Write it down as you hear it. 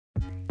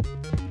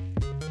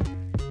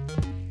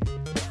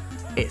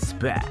It's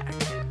back.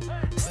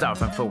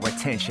 Starving for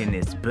attention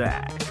is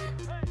back.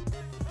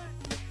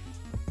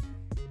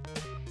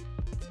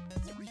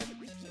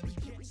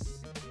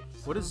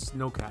 What does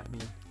no cap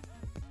mean?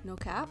 No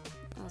cap?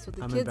 That's what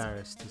the I'm kids.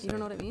 embarrassed to say. You don't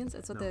know what it means?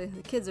 It's what No.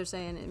 the kids are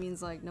saying. It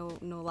means like no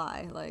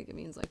lie. Like it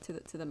means like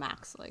to the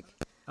max. Like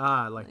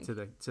Like to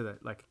the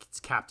like it's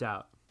capped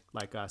out,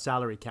 like a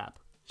salary cap.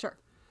 sure.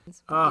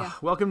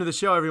 Welcome to the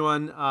show,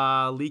 everyone.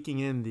 Leaking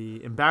in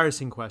the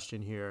embarrassing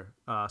question here.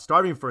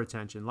 Starving for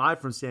attention, live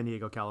from San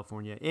Diego,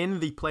 California, in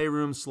the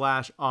playroom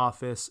 /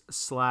 office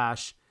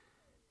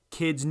 /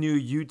 kids' new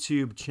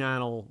YouTube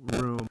channel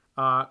room.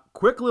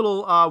 Quick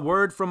little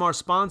word from our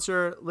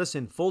sponsor.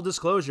 Listen, full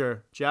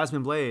disclosure,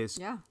 Jasmine Blaze,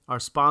 Yeah. our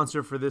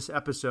sponsor for this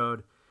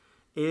episode,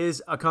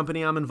 is a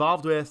company I'm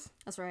involved with.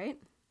 That's right.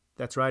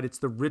 That's right. It's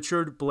the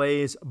Richard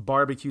Blaze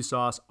barbecue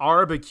sauce,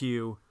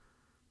 Barbecue,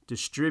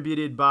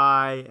 distributed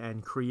by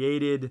and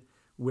created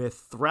with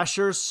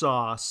Thresher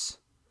Sauce.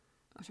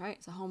 That's right.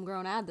 It's a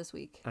homegrown ad this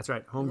week. That's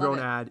right. Homegrown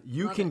it. ad.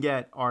 You Love can it.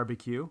 get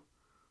Barbecue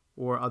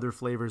or other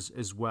flavors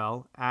as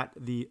well at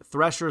the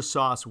Thresher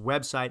Sauce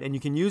website. And you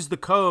can use the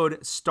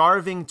code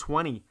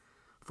STARVING20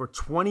 for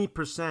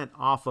 20%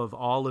 off of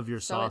all of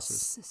your So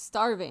sauces. it's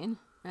starving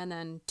and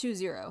then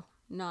 20,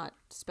 not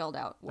spelled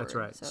out word. That's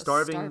right. So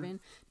Starving 20.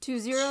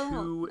 20.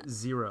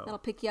 That'll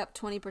pick you up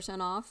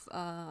 20% off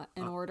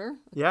an order.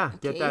 Yeah, a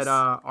get case.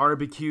 that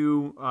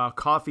Barbecue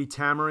coffee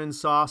tamarind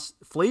sauce.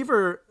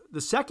 Flavor,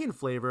 the second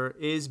flavor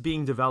is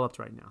being developed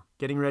right now,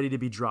 getting ready to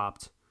be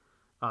dropped.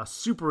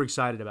 Super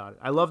excited about it.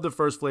 I love the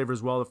first flavor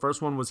as well. The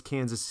first one was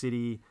Kansas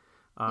City.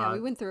 Yeah,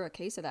 we went through a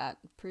case of that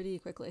pretty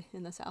quickly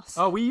in this house.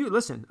 Oh,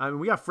 listen. I mean,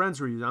 we got friends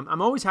who are using.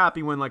 I'm always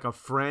happy when like a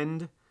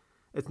friend,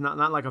 it's not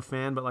like a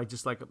fan, but like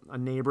just like a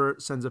neighbor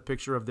sends a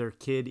picture of their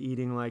kid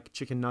eating like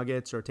chicken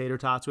nuggets or tater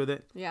tots with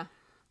it. Yeah.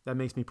 That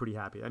makes me pretty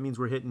happy. That means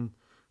we're hitting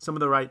some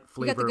of the right We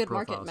flavor got the good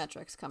profiles. market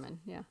metrics coming.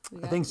 Yeah.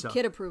 We got think so.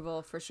 Kid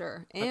approval for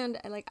sure. And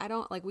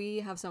we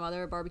have some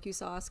other barbecue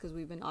sauce because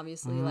we've been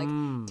obviously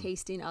like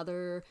tasting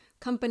other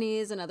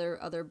companies and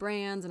other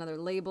brands and other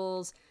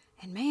labels.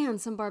 And man,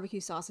 some barbecue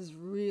sauce is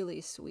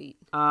really sweet.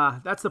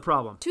 That's the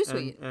problem. Too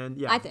sweet. And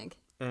yeah, I think.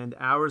 And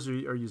ours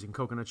are using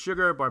coconut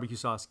sugar. Barbecue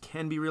sauce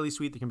can be really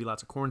sweet. There can be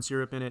lots of corn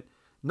syrup in it.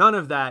 None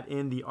of that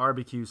in the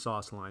barbecue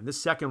sauce line.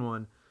 This second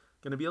one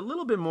going to be a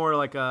little bit more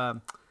like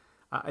a.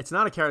 It's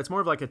not a carrot. It's more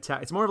of like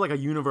it's more of like a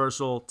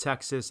universal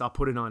Texas. I'll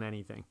put it on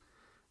anything.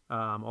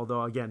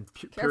 Although again,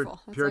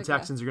 Careful. That's pure like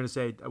Texans are going to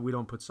say we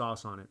don't put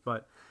sauce on it.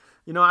 But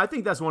I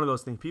think that's one of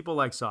those things. People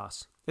like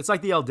sauce. It's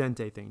like the al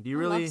dente thing. Do you I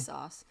really? love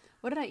sauce.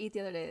 What did I eat the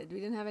other day? We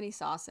didn't have any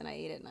sauce and I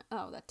ate it.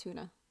 That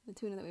tuna. The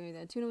tuna that we made.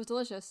 The tuna was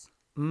delicious.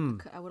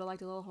 I would have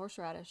liked a little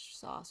horseradish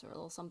sauce or a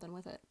little something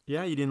with it.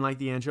 Yeah, you didn't like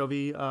the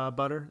anchovy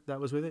butter that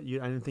was with it.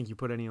 I didn't think you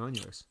put any on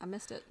yours. I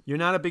missed it. You're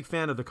not a big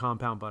fan of the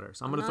compound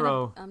butters. I'm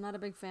not a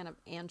big fan of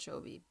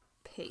anchovy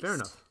paste. Fair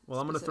enough. Well,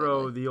 I'm going to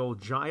throw the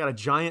old. I got a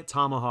giant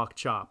tomahawk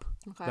chop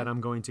Okay. that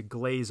I'm going to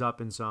glaze up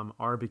in some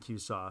barbecue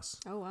sauce.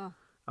 Oh wow.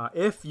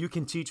 If you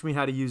can teach me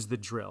how to use the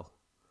drill.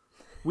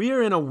 We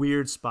are in a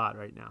weird spot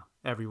right now,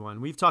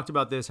 everyone. We've talked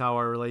about this, how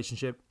our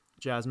relationship,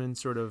 Jasmine,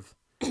 sort of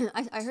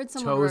I heard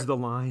someone toes the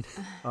line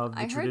of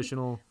the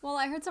traditional.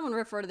 I heard someone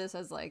refer to this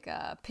as like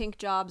pink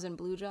jobs and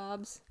blue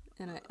jobs,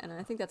 and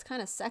I think that's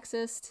kind of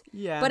sexist.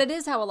 Yeah. But it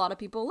is how a lot of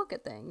people look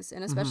at things,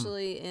 and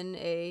especially in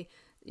a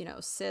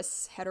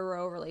cis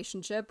hetero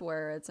relationship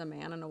where it's a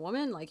man and a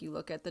woman. Like you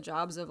look at the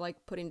jobs of like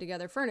putting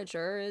together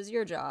furniture is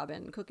your job,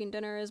 and cooking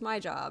dinner is my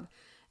job.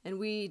 And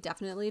we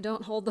definitely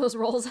don't hold those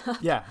roles up.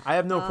 Yeah, I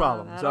have no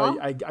problem. at So all?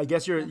 I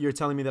guess you're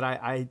telling me that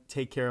I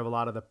take care of a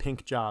lot of the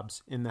pink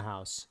jobs in the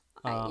house.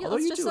 Although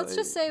you do- Let's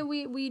just say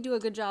we do a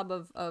good job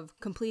of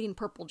completing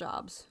purple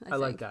jobs. I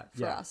like think, that,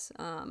 for yeah. us.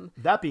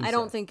 That being I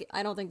don't said,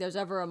 think there's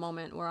ever a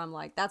moment where I'm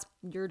like, that's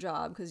your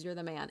job because you're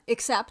the man.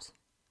 Except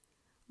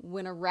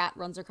when a rat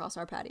runs across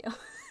our patio.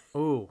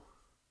 ooh,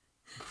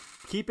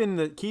 keeping.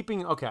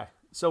 Okay,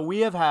 so we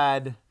have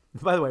had.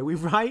 By the way, we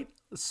write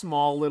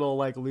small little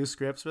like loose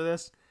scripts for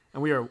this,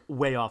 and we are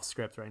way off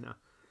script right now.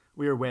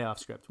 We are way off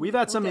script. We've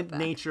had some get back.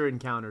 nature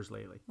encounters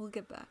lately. We'll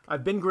get back.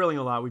 I've been grilling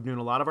a lot. We've been doing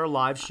a lot of our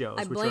live shows.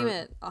 I which blame are,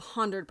 it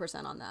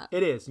 100% on that.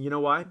 It is. You know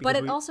why? But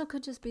it we- also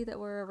could just be that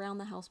we're around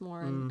the house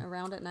more and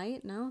around at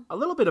night. No. a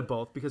little bit of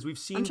both because we've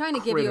seen. I'm trying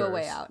to give you a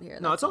way critters. out here,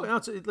 No, that's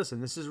it's all. No,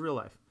 listen, this is real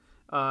life.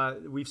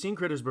 We've seen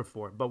critters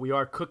before, but we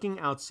are cooking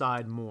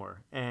outside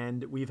more,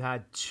 and we've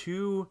had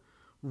two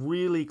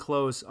really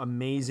close,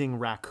 amazing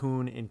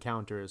raccoon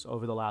encounters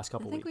over the last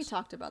couple I think we weeks.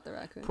 talked about the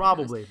raccoon.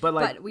 Probably, encounters. but,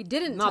 like, we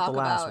didn't not talk the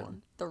last about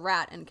one. the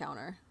rat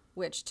encounter,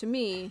 which to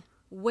me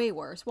way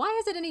worse. Why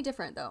is it any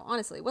different though?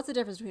 Honestly, what's the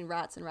difference between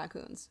rats and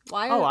raccoons?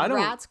 Why Oh, are I don't-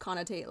 rats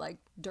connotate like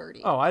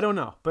dirty? Oh, I don't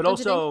know, but Don't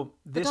you also think?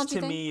 But this don't you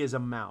to think? me is a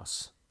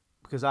mouse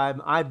because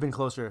I've been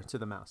closer to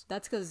the mouse.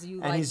 That's because you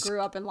And like he's-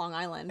 grew up in Long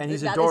Island. and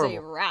he's that adorable. is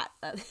a rat.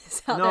 That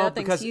is how No, that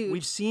thing's because huge.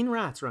 we've seen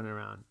rats running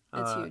around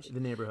It's huge. the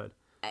neighborhood.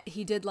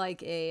 He did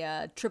like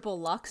a triple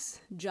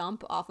Lux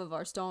jump off of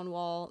our stone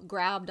wall,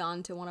 grabbed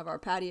onto one of our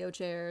patio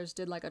chairs,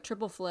 did like a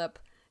triple flip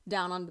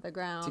down onto the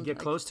ground. To get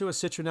like, close to a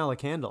citronella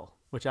candle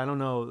which I don't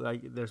know.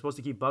 Like they're supposed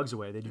to keep bugs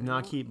away. They do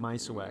not keep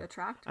mice away.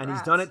 attract And he's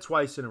rats. done it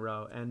twice in a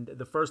row. And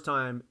the first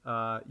time,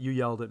 you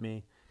yelled at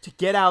me to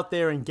get out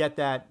there and get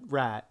that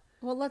rat.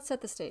 Well, let's set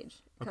the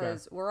stage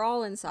because we're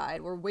all inside.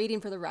 We're waiting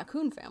for the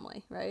raccoon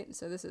family, right?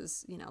 So this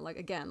is, like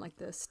again, like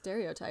the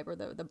stereotype or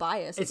the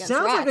bias It against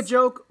sounds rats. like a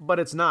joke, but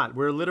it's not.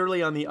 We're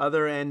literally on the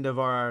other end of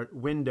our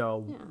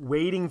window,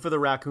 waiting for the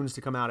raccoons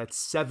to come out at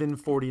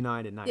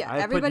 7:49 at night. Yeah, I've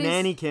put everybody's-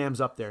 nanny cams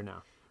up there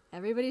now.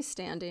 Everybody's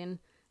standing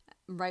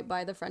right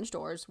by the French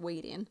doors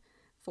waiting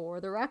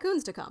for the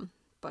raccoons to come.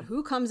 But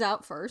who comes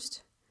out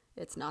first?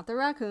 It's not the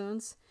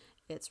raccoons.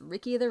 It's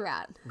Ricky the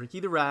rat. Ricky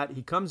the rat,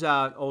 he comes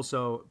out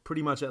also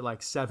pretty much at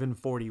like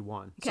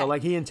 7:41. So Okay.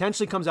 like he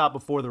intentionally comes out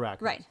before the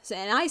raccoons. Right. So,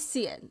 and I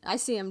see it. I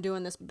see him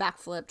doing this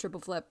backflip,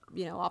 triple flip,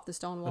 off the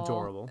stone wall.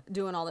 Adorable.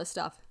 Doing all this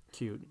stuff.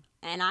 Cute.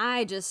 And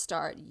I just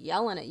start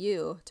yelling at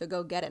you to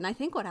go get it. And I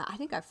think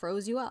I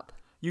froze you up.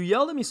 You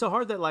yelled at me so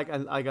hard that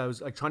I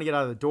was like trying to get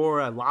out of the door.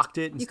 I locked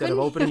it instead of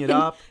couldn't opening it even-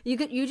 up.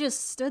 You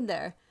just stood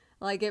there.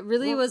 Like it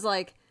really was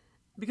like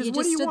Because you what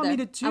just do you stood want me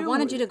there. to do? I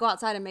wanted you to go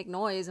outside and make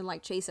noise and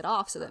like chase it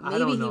off so that I maybe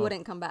don't he know.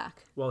 wouldn't come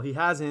back. Well, he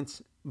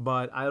hasn't,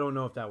 but I don't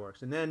know if that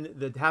works. And then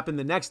that happened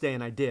the next day,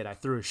 and I did. I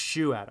threw a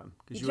shoe at him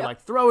because you were Yep.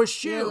 like, "Throw a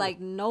shoe!" You're like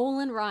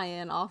Nolan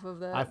Ryan off of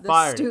the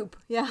fired it. stoop.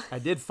 Yeah. I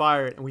did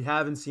fire it, and we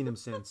haven't seen him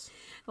since.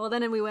 Well,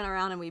 then we went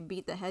around and we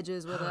beat the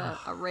hedges with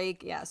a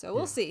rake. Yeah. So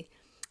we'll see.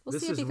 We'll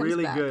This see if is he comes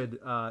really back. good.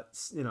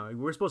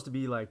 We're supposed to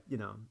be like,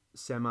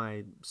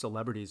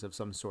 semi-celebrities of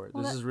some sort.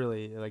 This is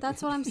really like.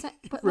 That's what I'm saying.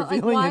 But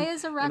revealing why and-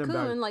 is a and raccoon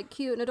embarrassing. like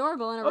cute and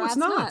adorable and a Oh, rat's it's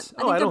not. not? I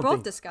think I they're don't both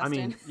think.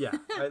 disgusting. I mean, yeah.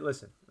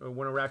 Listen,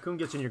 when a raccoon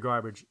gets in your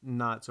garbage,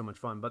 not so much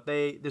fun. But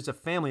there's a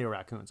family of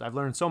raccoons. I've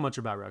learned so much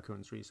about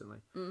raccoons recently.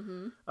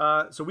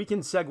 Mm-hmm. So we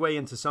can segue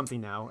into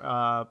something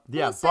now.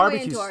 We'll segue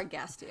barbecue. into our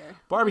guest here.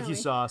 Barbecue Why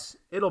don't sauce.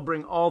 It'll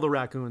bring all the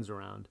raccoons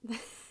around. we?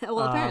 Well,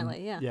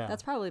 apparently, yeah. yeah.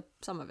 That's probably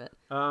some of it.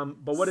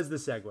 But what is the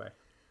segue?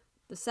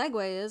 The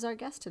segue is our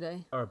guest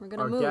today. Our We're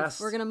gonna move.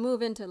 guest- We're gonna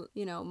move into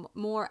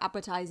more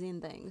appetizing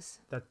things.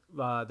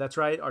 That's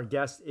right. Our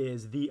guest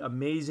is the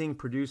amazing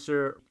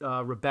producer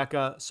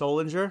Rebecca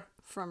Solinger,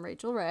 From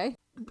Rachel Ray.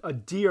 a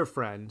dear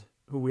friend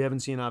who we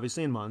haven't seen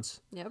obviously in months.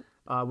 Yep.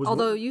 Was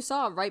Although you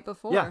saw right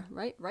before, Yeah.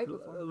 right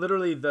before.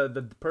 literally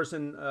the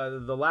person,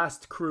 the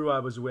last crew I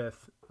was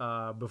with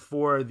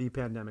before the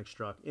pandemic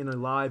struck in a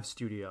live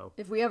studio.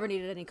 If we ever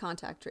needed any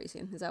contact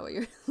tracing, is that what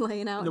you're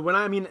laying out?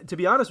 To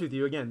be honest with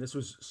you, again, this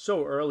was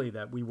so early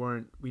that we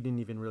didn't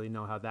even really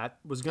know how that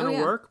was going to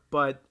yeah. work.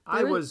 But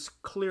I were- was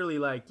clearly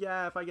like,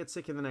 yeah, if I get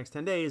sick in the next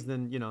 10 days,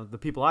 then, the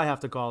people I have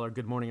to call are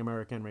Good Morning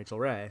America and Rachel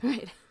Ray.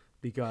 Right.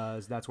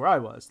 Because that's where I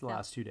was the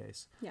last 2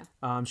 days.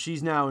 Yeah.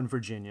 She's now in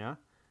Virginia.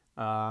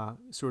 Got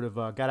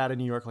out of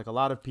New York like a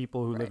lot of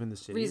people who live in the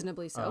city.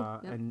 Reasonably so.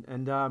 Yep.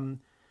 And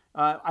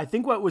I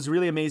think what was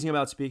really amazing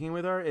about speaking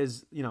with her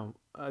is,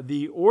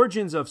 the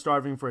origins of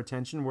Starving for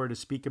Attention were to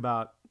speak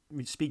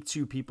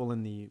to people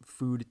in the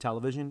food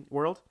television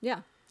world.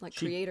 Yeah. Like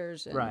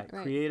creators. And, Right,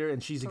 creator,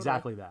 and she's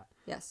exactly that.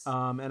 Yes.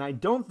 And I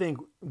don't think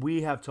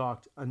we have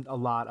talked a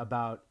lot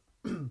about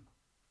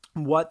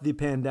what the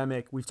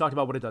pandemic, we've talked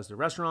about what it does to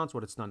restaurants,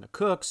 what it's done to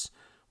cooks,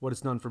 what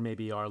it's done for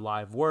maybe our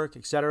live work,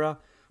 etc.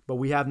 But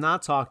we have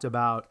not talked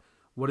about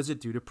what does it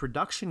do to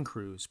production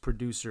crews,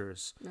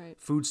 producers, Right.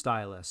 food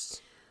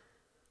stylists.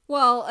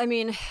 Well, I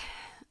mean,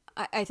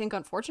 I think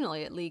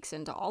unfortunately it leaks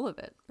into all of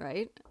it,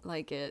 right?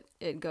 Like it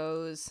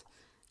goes.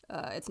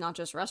 It's not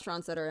just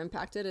restaurants that are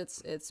impacted.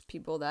 It's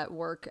people that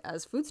work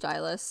as food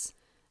stylists.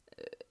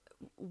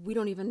 We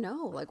don't even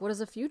know. Like, what is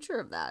the future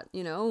of that?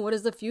 What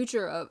is the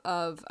future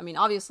of I mean,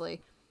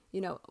 obviously,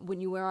 when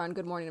you were on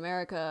Good Morning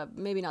America,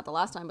 maybe not the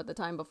last time, but the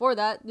time before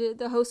that,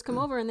 the hosts come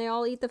over and they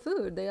all eat the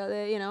food. They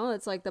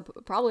it's like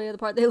probably the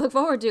part they look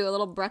forward to, a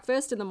little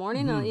breakfast in the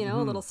morning,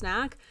 a little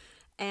snack.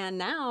 And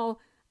now,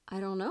 I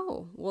don't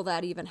know, will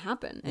that even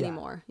happen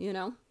anymore,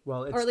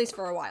 Well, or at least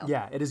for a while.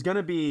 Yeah, it is going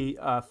to be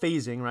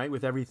phasing, right,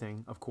 with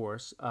everything, of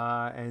course.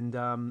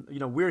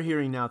 We're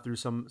hearing now through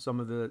some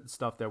of the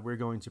stuff that we're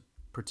going to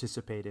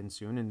participate in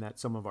soon, and that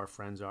some of our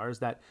friends are, is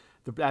that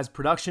as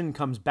production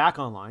comes back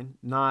online,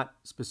 not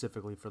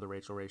specifically for the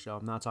Rachel Ray Show,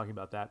 I'm not talking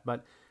about that,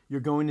 but you're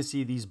going to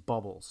see these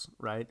bubbles,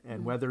 right?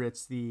 And whether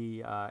it's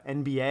the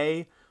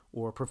NBA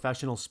or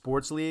professional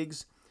sports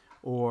leagues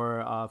or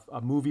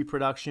a movie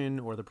production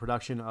or the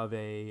production of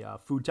a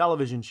food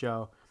television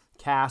show,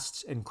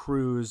 casts and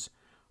crews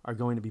are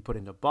going to be put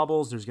into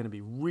bubbles. There's going to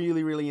be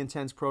really, really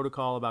intense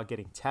protocol about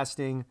getting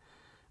testing.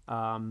 We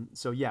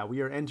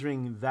are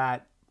entering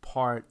that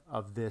part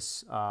of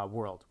this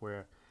world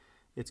where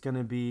it's going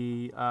to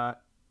be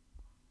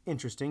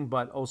interesting,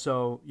 but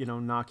also,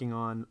 knocking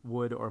on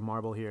wood or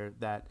marble here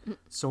that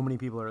so many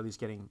people are at least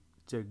getting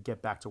to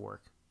get back to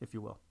work, if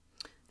you will.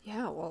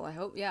 Yeah, well, I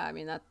hope. Yeah, I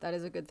mean, that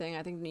is a good thing.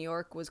 I think New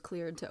York was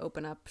cleared to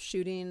open up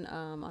shooting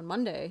on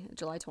Monday,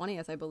 July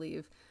 20th, I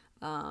believe.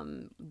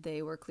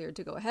 They were cleared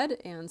to go ahead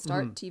and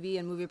start TV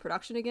and movie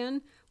production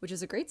again, which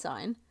is a great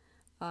sign.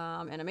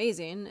 and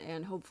amazing,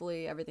 and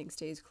hopefully everything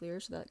stays clear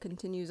so that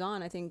continues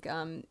on. I think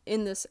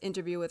in this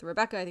interview with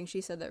Rebecca, I think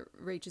she said that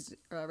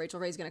Rachel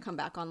Ray is going to come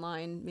back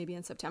online maybe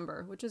in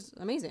September, which is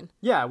amazing.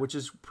 Yeah, which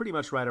is pretty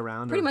much right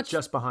around, pretty much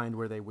just behind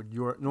where they would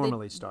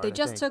normally start. They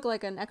just took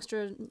like an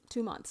extra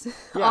 2 months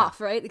off,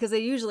 right? Because they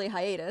usually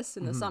hiatus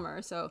in the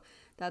summer, so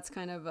that's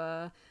kind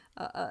of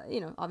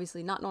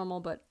obviously not normal,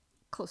 but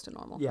close to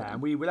normal. Yeah,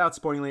 and without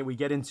spoiling it, we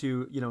get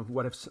into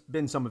what have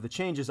been some of the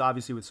changes,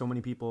 obviously, with so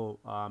many people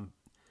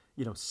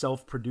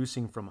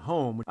self-producing from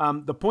home.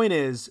 The point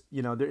is,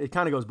 it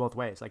kind of goes both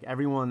ways. Like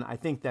everyone, I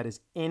think that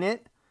is in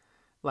it,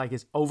 like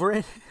is over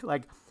it.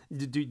 Like,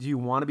 do you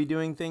want to be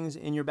doing things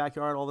in your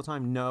backyard all the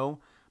time? No.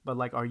 But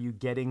like, are you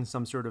getting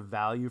some sort of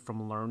value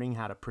from learning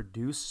how to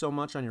produce so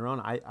much on your own?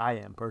 I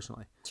am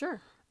personally.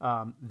 Sure.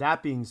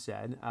 That being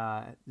said,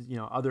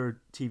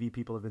 other TV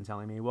people have been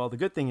telling me, well, the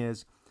good thing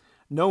is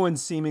no one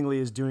seemingly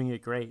is doing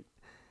it great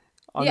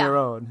on their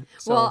own.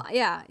 So. Well,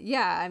 yeah.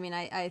 I mean,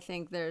 I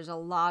think there's a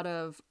lot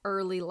of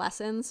early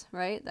lessons,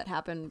 right, that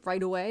happen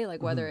right away,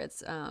 like whether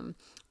it's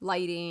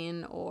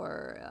lighting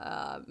or,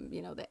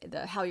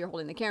 the how you're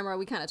holding the camera.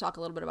 We kind of talk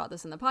a little bit about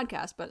this in the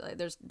podcast, but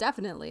there's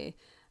definitely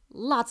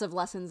lots of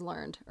lessons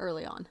learned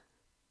early on.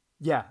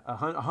 Yeah,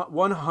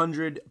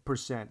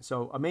 100%.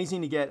 So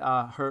amazing to get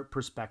her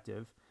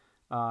perspective.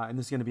 And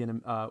this is going to be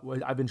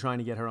I've been trying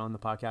to get her on the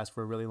podcast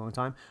for a really long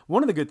time.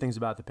 One of the good things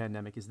about the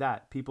pandemic is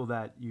that people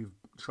that you've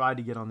tried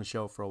to get on the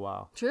show for a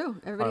while. True.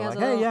 Everybody has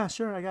like, hey, yeah,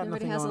 sure. I got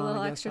everybody nothing has going a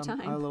little on. extra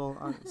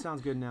time.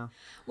 Sounds good now.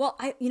 Well,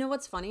 you know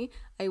what's funny?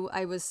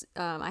 I was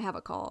I have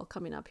a call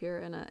coming up here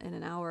in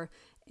an hour,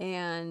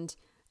 and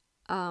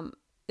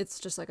it's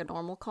just like a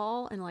normal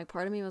call, and like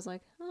part of me was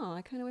like, oh,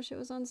 I kind of wish it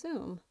was on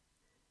Zoom.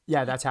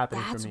 Yeah, that's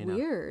happening That's for me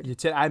weird.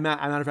 now.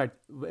 Matter of fact,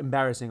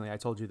 embarrassingly, I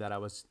told you that I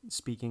was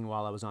speaking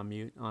while I was on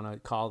mute on a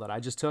call that I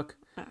just took.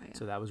 Oh, yeah.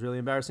 So that was really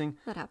embarrassing.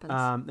 That happens.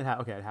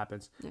 It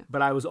happens. Yeah.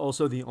 But I was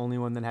also the only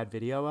one that had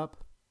video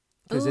up.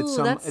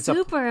 That's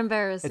super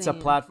embarrassing. It's a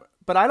platform.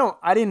 But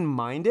I didn't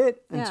mind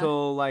it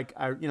until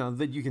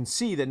that you can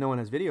see that no one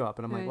has video up.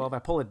 And I'm like, well, if I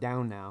pull it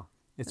down now,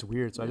 it's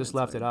weird. So I just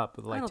left it up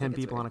with like 10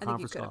 people on a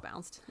conference call. I think you could have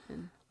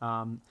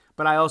bounced.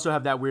 But I also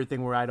have that weird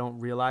thing where I don't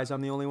realize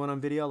I'm the only one on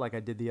video, like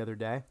I did the other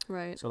day.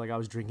 Right. So like I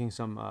was drinking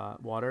some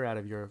water out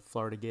of your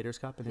Florida Gators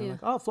cup, and they were like,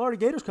 "Oh, Florida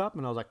Gators cup,"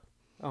 and I was like,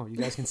 "Oh, you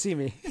guys can see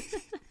me."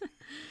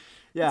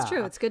 Yeah, it's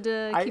true. It's good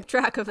to keep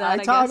track of that.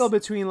 I toggle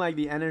between like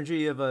the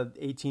energy of a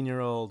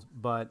 18-year-old,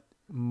 but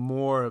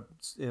more.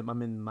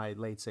 I'm in my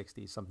late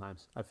 60s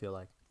sometimes. I feel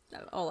like.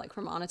 Oh, like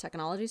from on a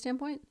technology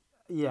standpoint.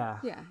 Yeah.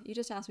 Yeah. You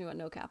just asked me what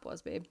no cap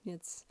was, babe.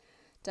 It's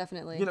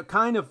definitely.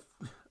 Kind of.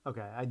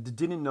 Okay, I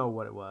didn't know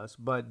what it was,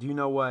 but do you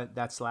know what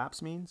that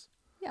slaps means?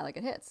 Yeah, like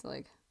it hits.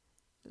 Like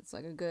it's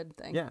like a good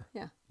thing. Yeah.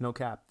 Yeah. No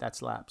cap, that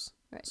slaps.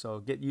 Right. So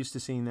get used to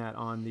seeing that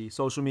on the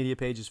social media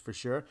pages for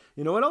sure.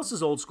 You know what else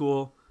is old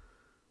school?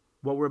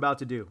 What we're about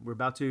to do. We're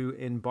about to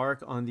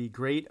embark on the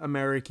Great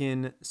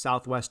American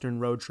Southwestern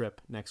Road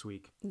Trip next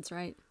week. That's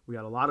right. We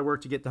got a lot of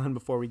work to get done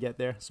before we get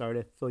there. Sorry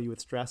to fill you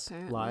with stress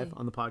live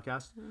on the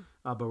podcast.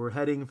 Yeah. But we're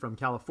heading from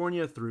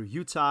California through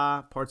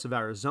Utah, parts of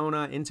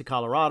Arizona, into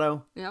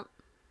Colorado. Yep.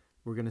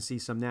 We're going to see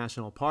some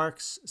national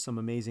parks, some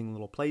amazing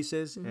little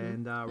places,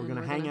 and we're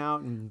going to hang out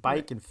and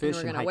bike and fish.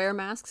 And we're going to wear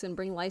masks and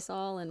bring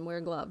Lysol and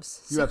wear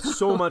gloves. You have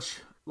so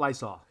much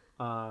Lysol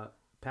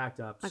packed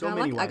up. So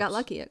many wipes. I got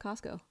lucky at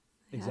Costco.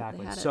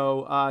 Exactly.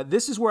 So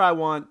this is where I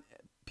want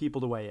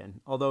people to weigh in,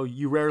 although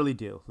you rarely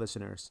do,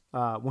 listeners,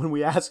 when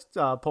we asked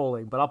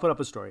polling, but I'll put up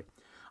a story.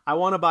 I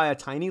want to buy a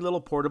tiny little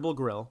portable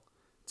grill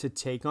to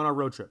take on a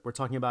road trip. We're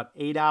talking about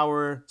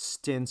 8-hour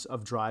stints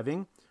of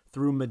driving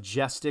through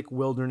majestic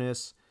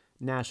wilderness,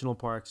 national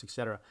parks,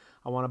 etc.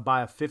 I want to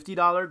buy a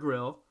 $50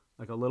 grill,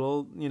 like a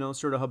little,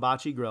 sort of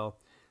hibachi grill,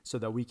 so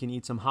that we can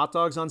eat some hot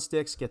dogs on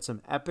sticks, get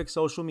some epic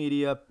social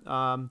media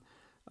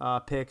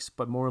pics,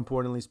 but more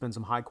importantly, spend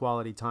some high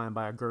quality time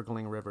by a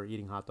gurgling river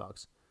eating hot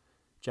dogs.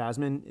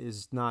 Jasmine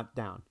is not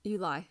down. You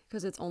lie,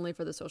 because it's only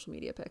for the social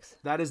media pics.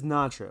 That is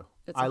not true.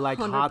 It's I like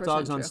hot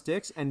dogs true. On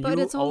sticks, and but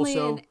you it's only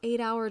also an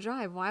 8-hour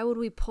drive. Why would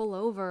we pull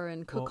over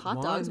and cook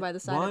hot dogs by the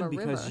side of a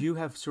river? Because you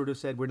have sort of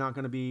said we're not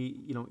going to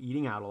be,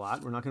 eating out a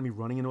lot. We're not going to be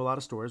running into a lot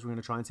of stores. We're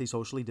going to try and stay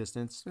socially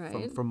distanced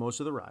from most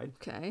of the ride.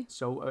 Okay.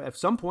 So at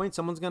some point,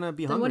 someone's going to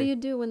be hungry. Then what do you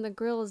do when the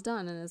grill is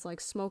done and it's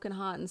like smoking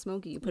hot and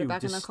smoky? You put it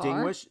back in the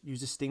car? You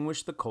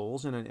distinguish the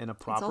coals in a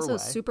proper way. It's also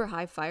super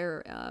high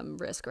fire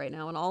risk right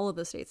now in all of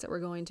the states that we're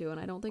going to, and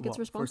I don't think it's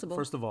responsible.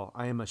 First of all,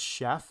 I am a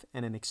chef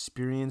and an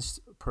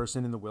experienced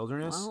person in the wilderness.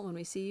 Well, when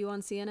we see you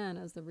on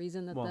CNN as the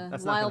reason that the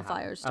that's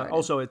wildfires started.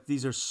 Also,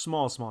 these are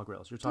small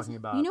grills. You're talking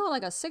about...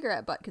 like a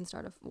cigarette butt can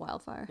start a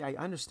wildfire. Yeah, I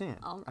understand.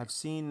 I've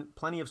seen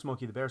plenty of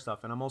Smokey the Bear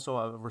stuff, and I'm also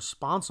a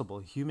responsible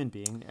human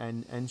being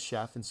and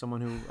chef and someone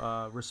who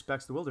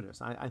respects the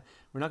wilderness.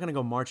 We're not going to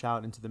go march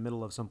out into the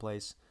middle of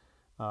someplace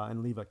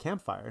and leave a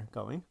campfire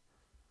going.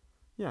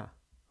 Yeah,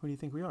 who do you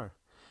think we are?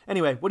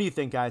 Anyway, what do you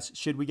think, guys?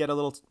 Should we get a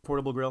little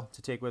portable grill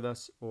to take with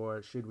us,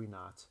 or should we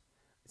not?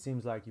 It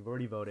seems like you've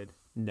already voted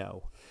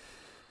no.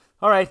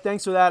 All right,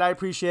 thanks for that. I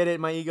appreciate it.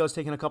 My ego's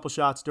taking a couple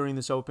shots during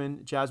this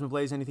open. Jasmine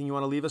Blaze, anything you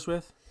want to leave us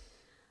with?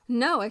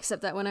 No,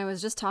 except that when I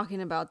was just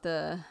talking about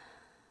the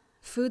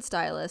food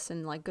stylist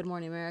and like Good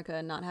Morning America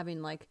and not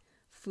having like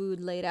food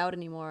laid out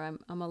anymore,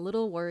 I'm a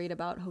little worried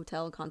about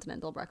hotel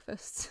continental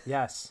breakfasts.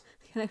 Yes.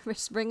 Can I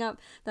just bring up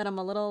that I'm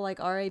a little like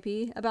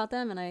RIP about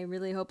them, and I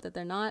really hope that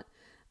they're not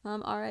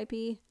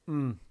RIP.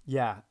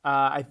 Yeah,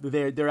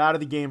 they're out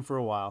of the game for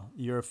a while.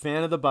 You're a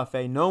fan of the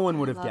buffet. No one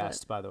would have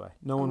guessed, by the way.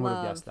 No one would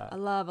have guessed that. I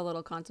love a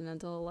little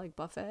continental like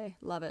buffet.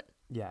 Love it.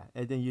 Yeah,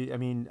 and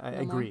then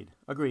agreed.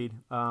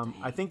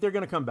 I think they're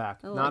gonna come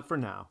back. Not for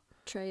now.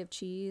 Tray of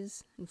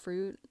cheese and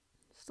fruit.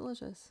 It's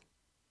delicious.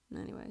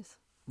 Anyways.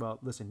 Well,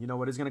 listen. You know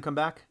what is gonna come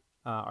back?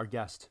 Our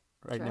guest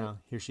right now.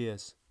 Here she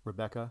is,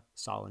 Rebecca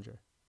Sollinger.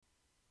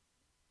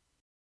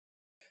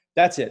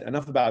 That's it.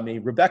 Enough about me.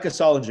 Rebecca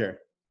Sollinger.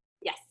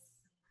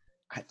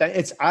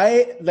 This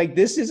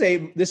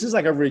is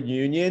like a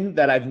reunion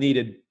that I've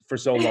needed for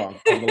so long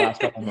over the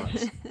last couple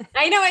months.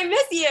 I know, I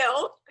miss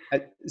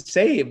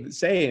you.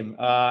 Same.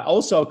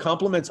 Also,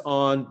 compliments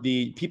on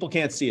the people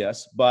can't see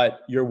us,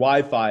 but your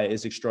Wi-Fi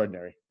is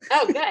extraordinary.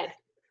 Oh, good.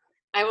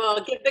 I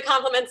will give the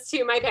compliments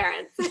to my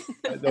parents.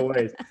 No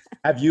worries.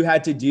 Have you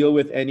had to deal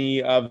with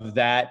any of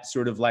that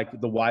sort of like the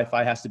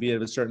Wi-Fi has to be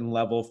at a certain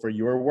level for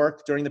your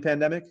work during the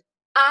pandemic?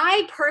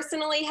 I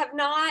personally have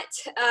not.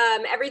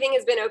 Everything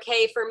has been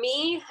okay for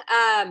me.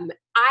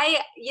 I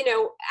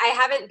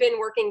haven't been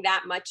working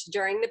that much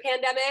during the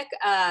pandemic.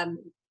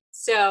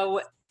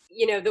 So,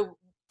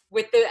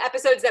 with the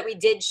episodes that we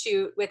did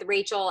shoot with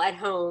Rachel at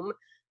home,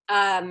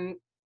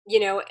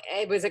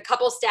 it was a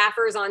couple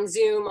staffers on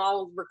Zoom,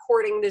 all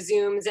recording the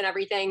Zooms and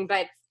everything,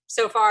 but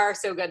so far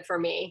so good for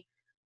me.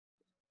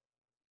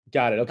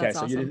 Got it. Okay. That's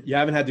so awesome. you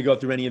haven't had to go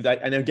through any of that.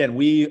 And again,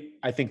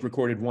 I think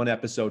recorded one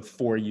episode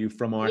for you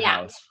from our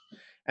house.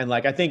 And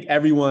like, I think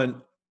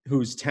everyone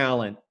who's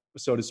talent,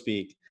 so to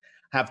speak,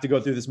 have to go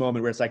through this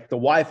moment where it's like the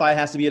Wi-Fi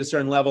has to be at a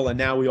certain level and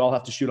now we all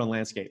have to shoot on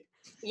landscape.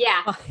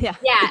 Yeah. Yeah.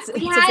 It's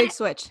a big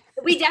switch.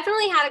 We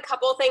definitely had a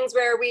couple things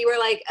where we were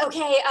like,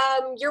 okay,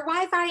 your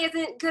Wi-Fi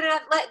isn't good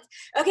enough.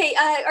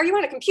 Are you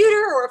on a computer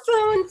or a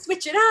phone?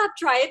 Switch it up.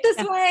 Try it this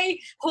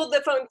way. Hold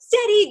the phone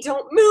steady.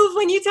 Don't move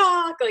when you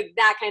talk. Like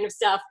that kind of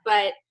stuff.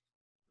 But,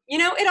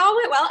 it all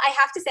went well. I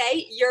have to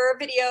say, your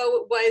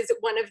video was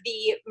one of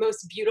the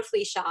most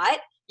beautifully shot.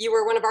 You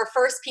were one of our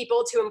first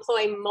people to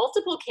employ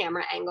multiple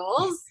camera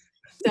angles.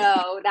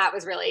 So that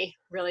was really,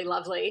 really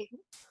lovely.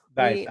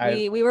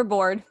 We were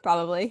bored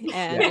probably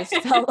and just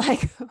felt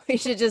like we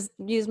should just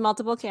use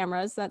multiple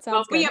cameras. That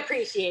sounds good. We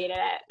appreciated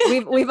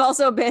it. We've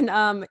also been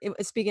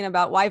speaking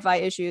about Wi-Fi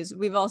issues,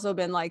 we've also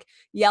been like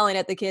yelling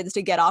at the kids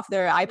to get off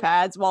their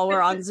iPads while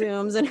we're on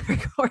Zooms and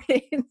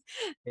recording.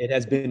 It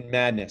has been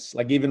madness.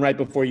 Like even right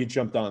before you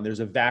jumped on, there's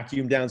a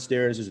vacuum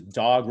downstairs, there's a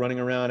dog running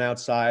around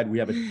outside. We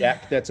have a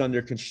deck that's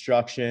under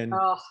construction.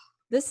 Oh.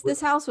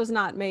 This house was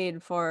not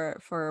made for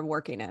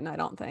working in, I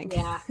don't think.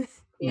 Yeah.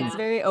 It's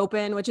very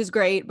open, which is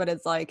great, but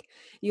it's like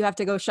you have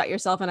to go shut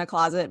yourself in a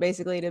closet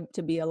basically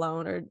to be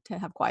alone or to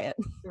have quiet.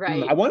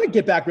 Right. I want to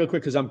get back real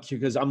quick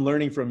because I'm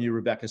learning from you,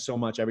 Rebecca, so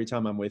much every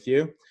time I'm with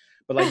you.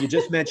 But like you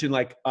just mentioned,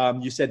 like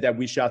you said that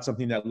we shot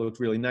something that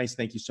looked really nice.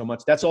 Thank you so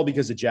much. That's all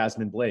because of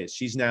Jasmine Blaze.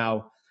 She's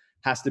now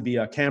has to be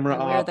a camera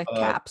op, the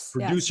caps.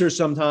 Producer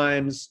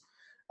sometimes,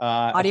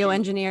 audio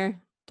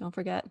engineer. Don't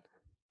forget.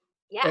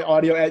 Yeah.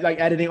 Audio, like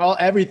editing,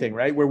 everything,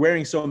 right? We're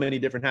wearing so many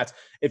different hats.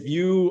 If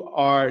you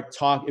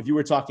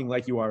were talking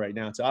like you are right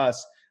now to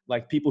us,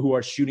 like people who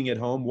are shooting at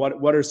home,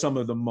 what are some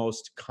of the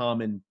most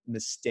common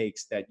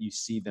mistakes that you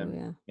see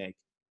them make?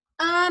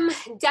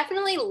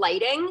 Definitely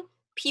lighting.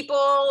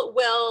 People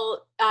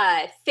will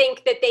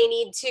think that they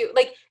need to,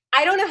 like,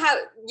 I don't know how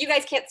you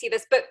guys can't see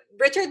this, but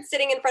Richard's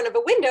sitting in front of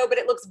a window, but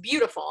it looks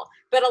beautiful.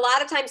 But a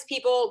lot of times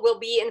people will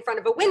be in front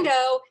of a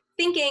window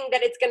thinking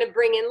that it's going to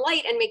bring in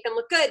light and make them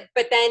look good,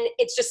 but then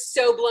it's just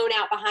so blown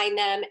out behind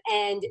them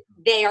and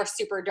they are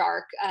super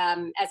dark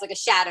as like a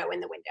shadow in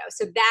the window.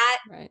 So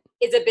that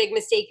is a big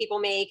mistake people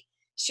make.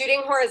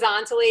 Shooting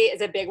horizontally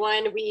is a big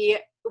one. We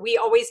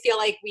always feel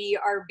like we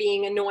are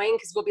being annoying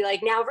because we'll be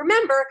like, now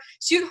remember,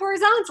 shoot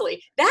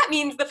horizontally. That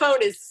means the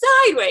phone is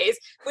sideways,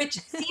 which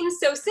seems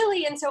so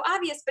silly and so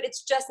obvious, but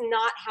it's just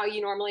not how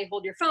you normally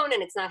hold your phone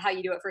and it's not how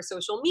you do it for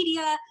social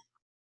media.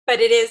 But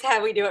it is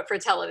how we do it for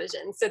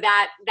television. So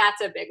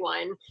that's a big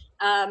one.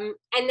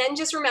 And then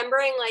just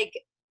remembering like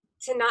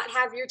to not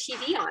have your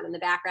TV on in the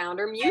background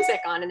or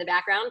music on in the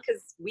background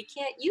because we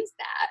can't use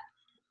that.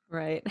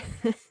 Right.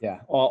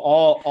 Yeah.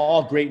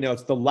 All great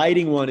notes. The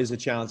lighting one is a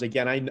challenge.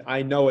 Again,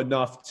 I know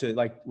enough to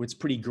like, it's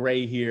pretty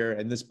gray here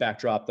and this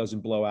backdrop doesn't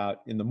blow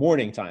out in the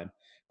morning time,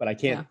 but I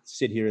can't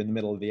sit here in the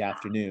middle of the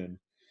afternoon.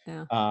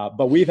 Yeah.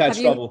 But we've had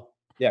trouble.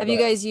 Have you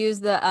guys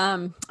used the,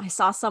 I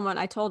saw someone,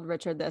 I told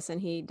Richard this and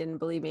he didn't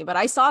believe me, but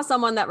I saw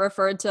someone that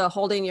referred to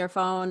holding your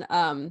phone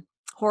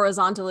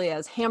horizontally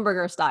as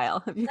hamburger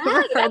style. Have you ever Oh,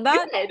 heard that?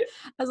 that's good.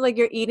 I was like,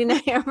 you're eating a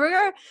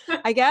hamburger?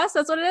 I guess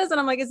that's what it is. And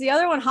I'm like, is the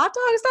other one hot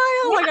dog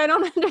style? Like, I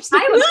don't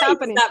understand I what's will use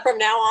happening. that from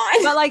now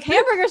on. But like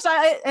hamburger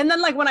style. And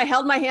then like when I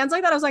held my hands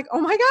like that, I was like, oh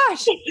my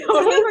gosh, It it's a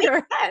totally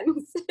hamburger.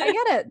 makes sense. I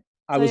get it.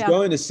 I So, was yeah.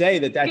 going to say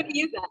that I'm gonna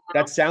use that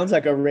now. that sounds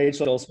like a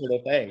Rachel sort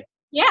of thing.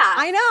 Yeah,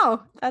 I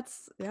know.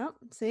 That's, yeah,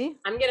 see,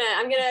 I'm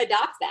gonna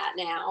adopt that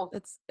now.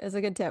 it's a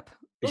good tip.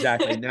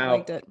 Exactly. I Now,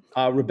 liked it.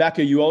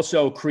 Rebecca, you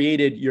also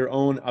created your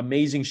own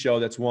amazing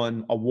show that's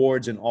won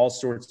awards and all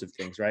sorts of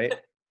things, right?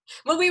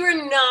 Well, we were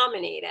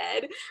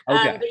nominated.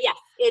 Okay. But yes,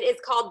 it is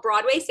called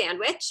Broadway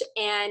Sandwich,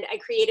 and I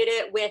created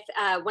it with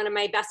one of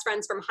my best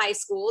friends from high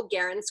school,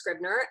 Garen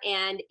Scribner,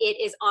 and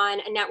it is on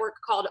a network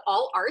called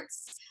All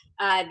Arts.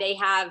 They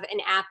have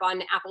an app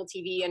on Apple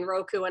TV and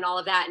Roku and all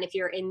of that, and if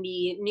you're in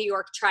the New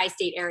York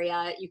tri-state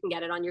area, you can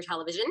get it on your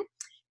television.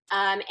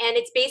 And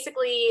it's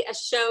basically a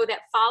show that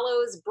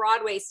follows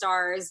Broadway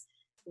stars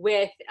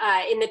with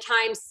in the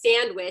time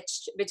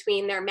sandwiched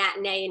between their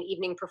matinee and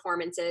evening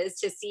performances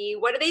to see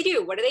what do they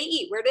do, what do they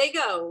eat, where do they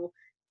go.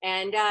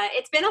 And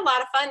it's been a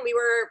lot of fun. We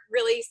were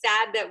really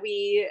sad that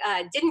we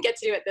didn't get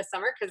to do it this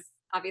summer because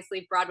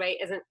obviously Broadway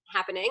isn't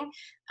happening.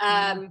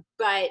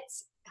 But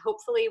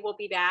hopefully we'll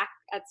be back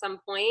at some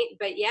point.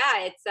 But yeah,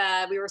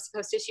 it's we were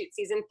supposed to shoot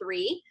season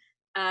 3.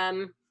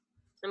 And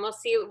we'll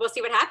see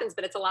what happens,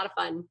 but it's a lot of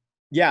fun.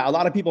 Yeah, a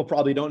lot of people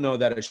probably don't know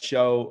that a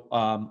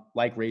show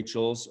like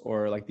Rachel's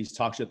or like these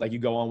talk shows, like you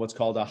go on what's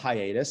called a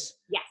hiatus.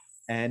 Yes.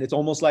 And it's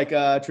almost like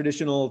a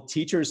traditional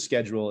teacher's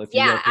schedule. If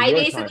you Yeah, will, for I your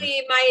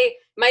basically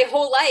my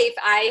whole life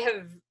I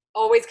have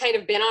always kind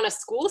of been on a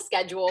school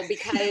schedule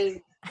because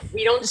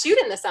we don't shoot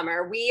in the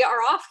summer. We are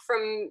off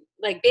from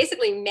like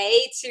basically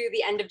May to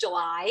the end of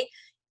July,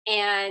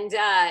 and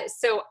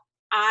so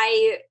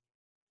I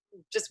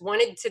just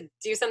wanted to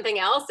do something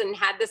else and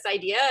had this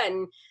idea.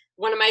 And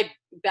one of my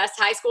best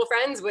high school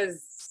friends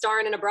was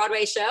starring in a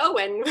Broadway show,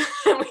 and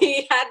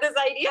we had this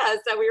idea,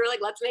 so we were like,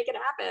 let's make it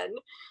happen.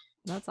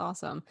 That's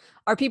awesome.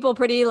 Are people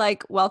pretty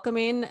like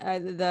welcoming?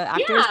 The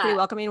actors pretty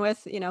welcoming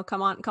with,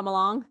 come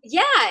along?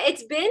 Yeah,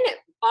 it's been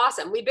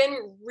awesome. We've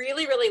been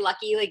really, really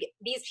lucky. Like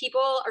these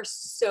people are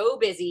so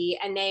busy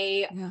and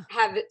they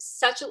have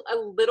such a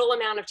little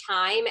amount of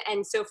time.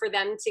 And so for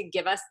them to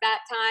give us that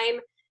time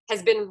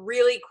has been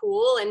really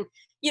cool. And,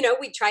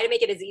 we try to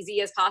make it as easy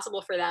as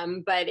possible for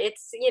them, but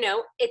it's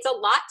a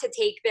lot to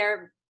take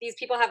these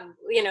people have,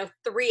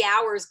 3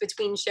 hours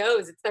between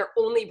shows. It's their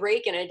only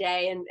break in a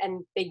day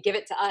and they give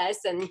it to us.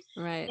 And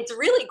it's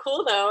really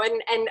cool though.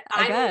 And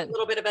I'm a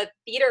little bit of a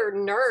theater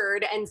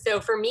nerd. And so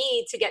for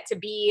me to get to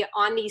be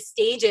on these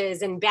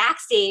stages and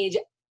backstage,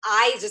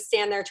 I just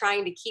stand there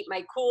trying to keep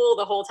my cool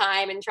the whole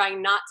time and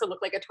trying not to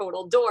look like a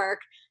total dork.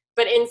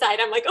 But inside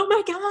I'm like, oh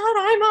my God,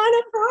 I'm on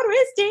a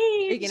Broadway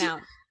stage. Freaking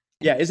out.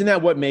 Yeah, isn't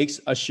that what makes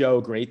a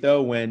show great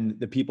though? When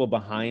the people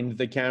behind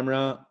the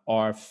camera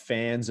are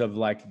fans of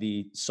like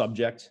the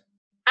subject.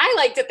 I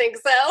like to think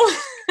so.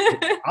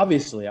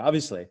 Obviously.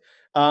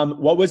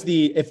 What was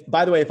if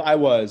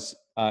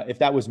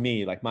that was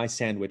me, like my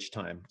sandwich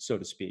time, so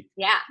to speak.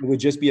 Yeah. It would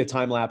just be a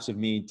time lapse of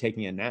me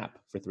taking a nap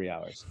for 3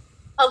 hours.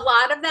 A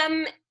lot of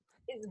them,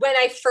 when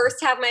I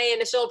first have my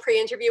initial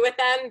pre-interview with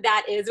them,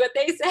 that is what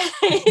they say.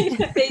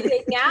 They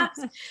take naps.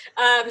 So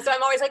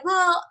I'm always like,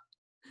 well,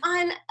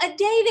 on a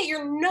day that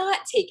you're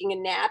not taking a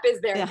nap,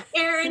 is there an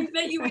errand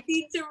that you would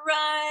need to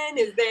run?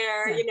 Is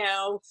there,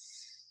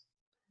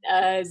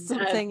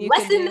 something a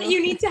lesson that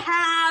you need to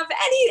have?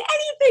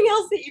 Anything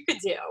else that you could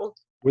do?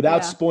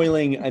 Without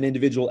spoiling an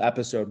individual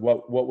episode,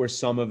 what were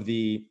some of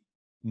the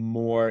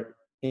more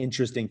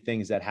interesting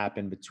things that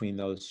happened between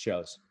those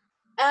shows?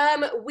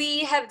 We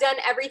have done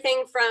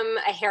everything from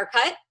a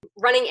haircut,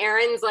 running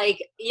errands.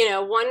 Like,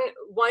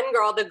 one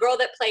girl, the girl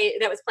that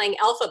was playing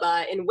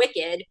Elphaba in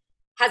Wicked,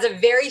 has a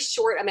very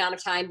short amount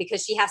of time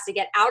because she has to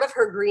get out of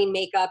her green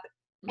makeup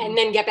and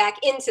then get back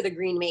into the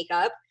green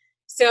makeup.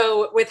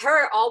 So with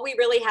her, all we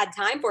really had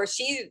time for,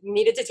 she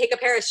needed to take a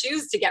pair of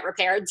shoes to get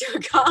repaired to a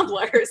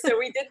cobbler. So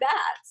we did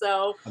that.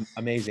 So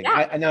amazing.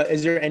 Yeah. Now,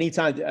 is there any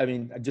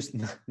time, just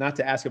not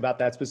to ask about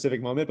that specific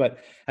moment, but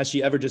has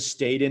she ever just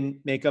stayed in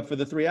makeup for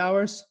the 3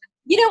 hours?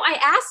 I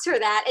asked her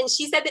that and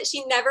she said that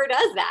she never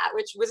does that,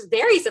 which was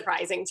very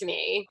surprising to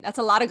me. That's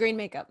a lot of green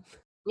makeup.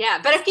 Yeah,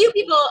 but a few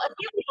people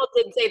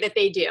did say that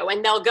they do,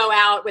 and they'll go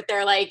out with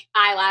their like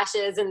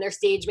eyelashes and their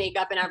stage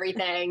makeup and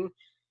everything.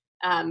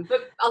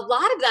 But a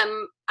lot of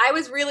them, I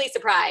was really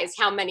surprised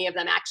how many of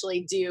them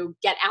actually do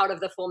get out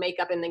of the full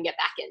makeup and then get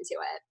back into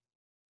it.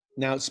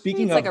 Now,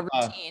 speaking It's of like a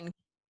routine.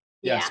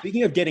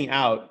 Speaking of getting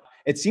out,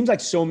 it seems like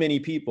so many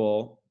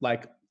people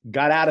like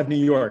got out of New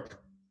York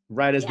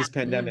right as this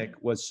pandemic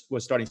was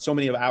starting. So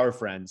many of our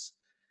friends,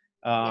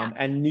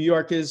 and New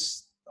York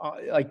is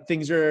like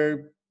things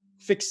are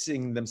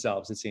fixing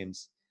themselves, it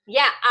seems.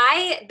 Yeah,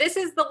 this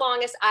is the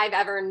longest I've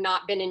ever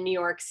not been in New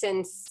York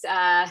since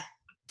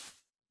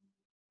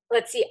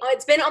let's see,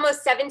 it's been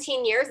almost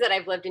 17 years that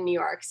I've lived in New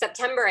York.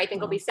 September, I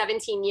think, will be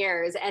 17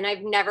 years, and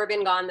I've never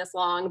been gone this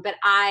long. But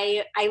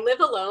I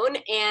live alone,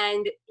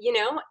 and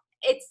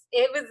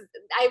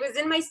I was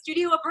in my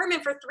studio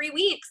apartment for 3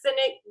 weeks, and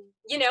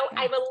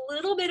I'm a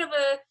little bit of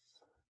a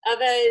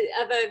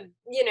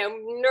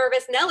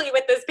nervous Nelly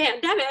with this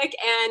pandemic,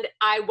 and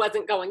I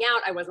wasn't going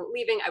out. I wasn't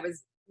leaving. I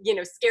was,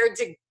 scared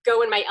to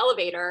go in my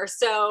elevator.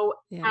 So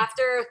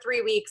after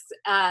 3 weeks,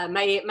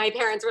 my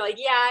parents were like,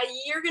 yeah,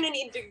 you're going to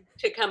need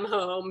to come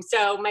home.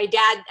 So my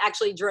dad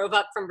actually drove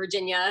up from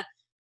Virginia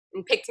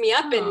and picked me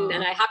up,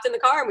 and I hopped in the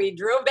car and we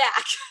drove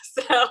back.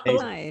 So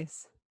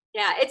nice.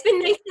 Yeah, it's been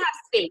nice to have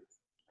space.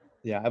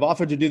 Yeah, I've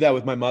offered to do that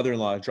with my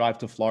mother-in-law, drive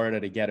to Florida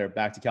to get her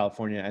back to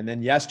California. And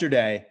then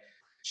yesterday,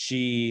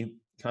 she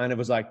kind of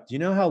was like, do you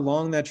know how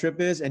long that trip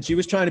is? And she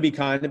was trying to be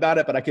kind about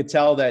it, but I could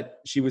tell that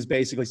she was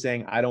basically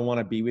saying, I don't want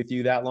to be with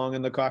you that long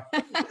in the car.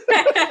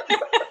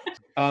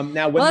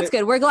 That's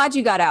good. We're glad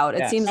you got out.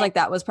 It seems like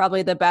that was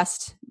probably the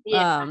best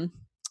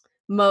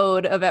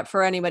mode of it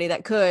for anybody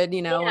that could,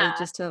 like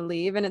just to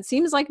leave. And it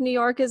seems like New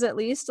York is at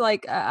least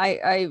like,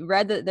 I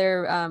read that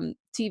their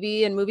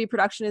TV and movie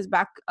production is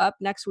back up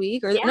next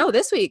week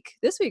this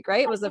week,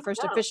 right? It was the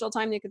first official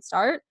time they could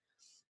start.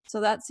 So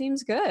that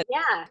seems good.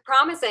 Yeah,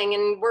 promising.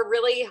 And we're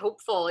really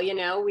hopeful.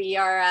 We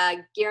are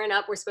gearing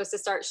up. We're supposed to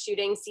start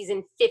shooting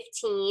season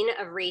 15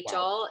 of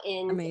Rachel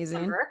in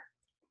September.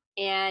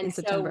 And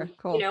so,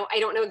 cool. I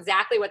don't know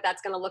exactly what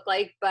that's going to look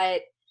like,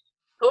 but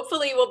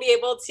hopefully we'll be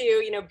able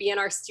to, be in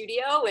our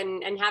studio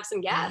and have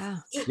some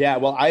guests. Yeah.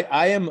 Well,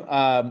 I am,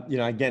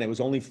 again, it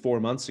was only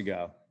 4 months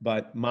ago,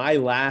 but my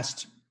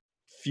last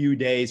few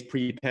days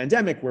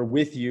pre-pandemic were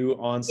with you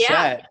on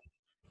set.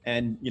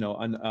 And,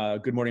 on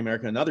Good Morning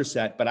America, another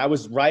set, but I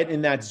was right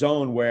in that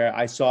zone where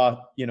I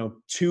saw,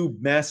 2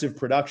 massive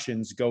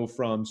productions go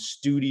from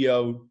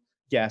studio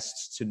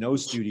guests to no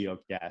studio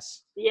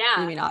guests.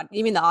 Yeah.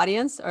 You mean the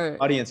audience or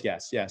audience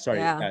guests? Yeah. Sorry.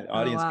 Yeah.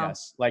 Audience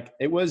guests. Like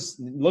it was,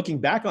 looking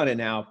back on it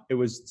now, it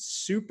was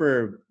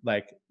super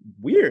like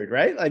weird,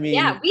 right? I mean,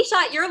 yeah, we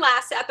shot your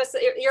last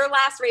episode, your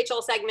last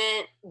Rachel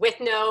segment with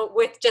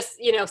just,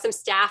 some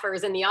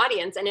staffers in the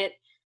audience, and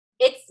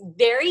it's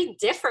very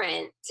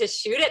different to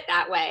shoot it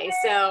that way.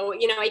 So,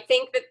 I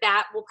think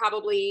that will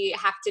probably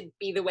have to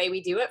be the way we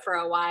do it for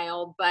a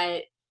while,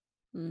 but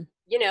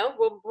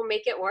we'll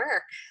make it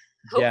work.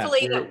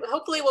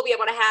 Hopefully we'll be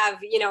able to have,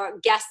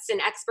 guests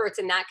and experts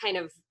and that kind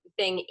of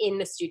thing in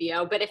the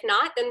studio. But if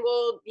not, then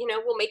we'll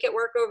make it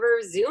work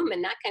over Zoom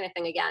and that kind of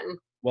thing again.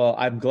 Well,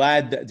 I'm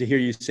glad to hear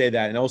you say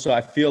that. And also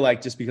I feel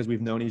like just because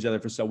we've known each other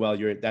for so well,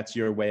 that's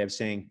your way of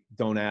saying,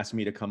 don't ask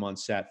me to come on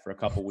set for a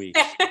couple weeks.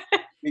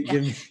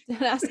 Listen,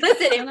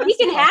 if we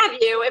can have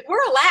you, if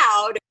we're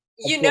allowed,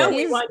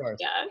 we want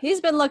you. He's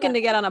been looking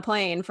to get on a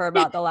plane for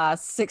about the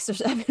last 6 or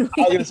 7 weeks. I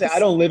was going to say, I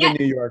don't live in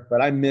New York, but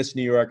I miss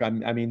New York. I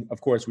mean, of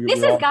course,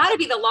 this has got to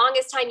be the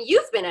longest time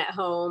you've been at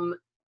home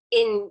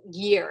in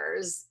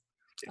years.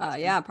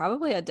 Yeah,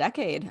 probably a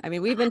decade. I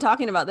mean, we've been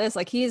talking about this.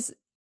 Like he's,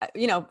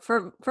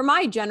 for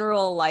my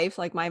general life,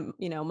 like my,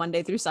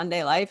 Monday through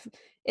Sunday life,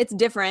 it's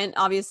different,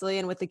 obviously.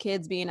 And with the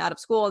kids being out of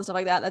school and stuff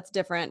like that, that's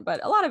different.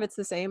 But a lot of it's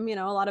the same,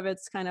 a lot of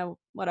it's kind of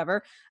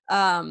whatever.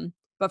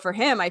 But for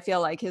him, I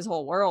feel like his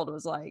whole world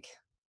was like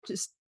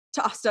just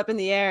tossed up in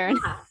the air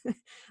and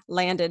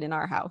landed in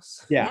our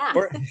house. Yeah.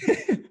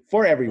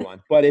 For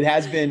everyone. But it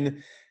has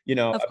been,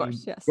 of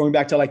course, yes. Going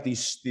back to like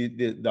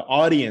the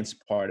audience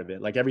part of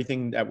it, like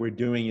everything that we're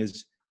doing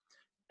is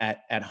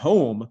at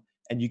home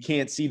and you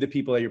can't see the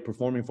people that you're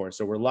performing for.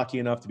 So we're lucky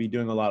enough to be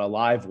doing a lot of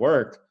live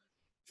work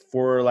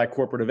for like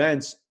corporate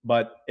events,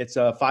 but it's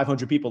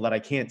 500 people that I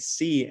can't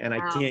see and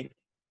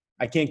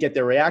I can't get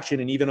their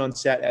reaction. And even on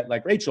set at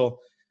like Rachel,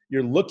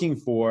 you're looking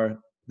for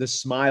the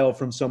smile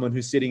from someone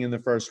who's sitting in the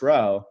first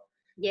row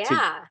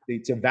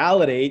to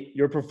validate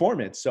your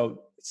performance.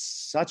 So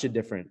it's such a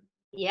different.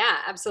 Yeah,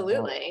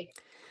 absolutely.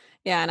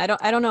 Yeah. And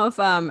I don't know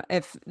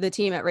if the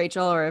team at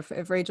Rachel or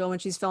if Rachel, when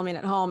she's filming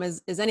at home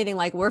is anything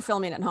like we're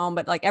filming at home,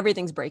 but like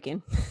everything's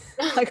breaking.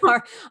 Like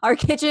our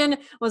kitchen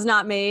was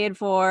not made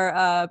for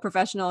a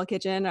professional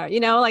kitchen or,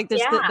 like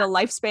there's the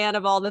lifespan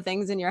of all the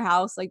things in your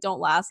house, like don't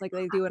last like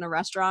they do in a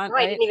restaurant.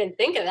 Right? I didn't even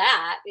think of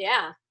that.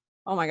 Yeah.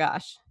 Oh my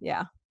gosh.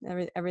 Yeah.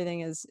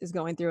 Everything is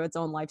going through its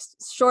own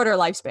shorter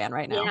lifespan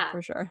right now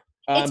for sure.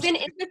 It's been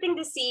interesting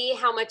to see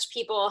how much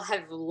people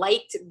have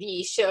liked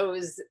the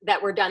shows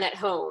that were done at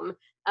home.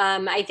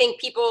 I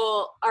think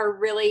people are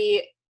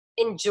really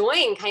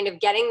enjoying kind of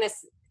getting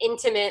this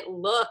intimate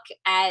look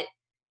at,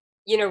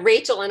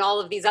 Rachel and all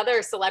of these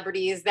other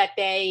celebrities that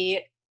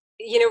they,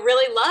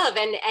 really love.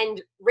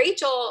 And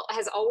Rachel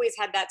has always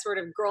had that sort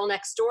of girl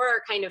next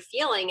door kind of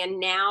feeling. And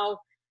now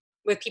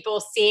with people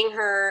seeing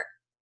her,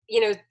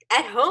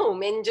 at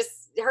home in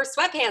just her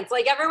sweatpants,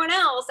 like everyone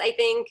else, I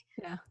think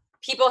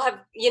people have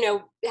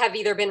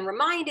either been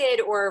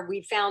reminded or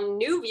we found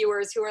new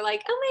viewers who are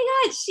like, oh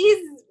my God,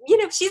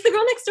 she's the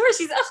girl next door.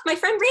 She's my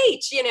friend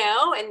Rach,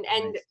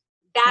 and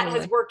that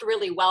has worked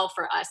really well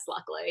for us,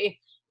 luckily.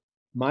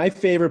 My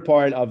favorite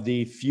part of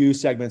the few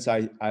segments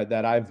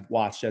that I've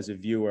watched as a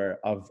viewer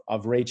of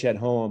Rach at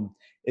home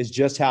is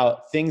just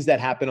how things that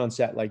happen on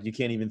set, like you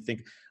can't even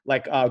think,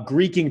 like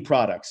Greeking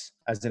products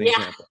as an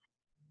example.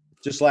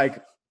 Just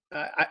like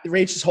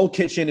Rachel's whole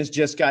kitchen has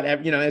just got,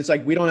 it's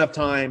like we don't have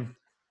time.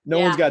 No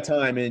one's got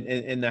time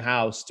in the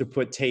house to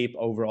put tape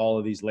over all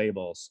of these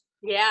labels.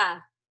 Yeah.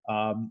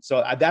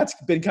 So that's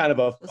been kind of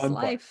a Just fun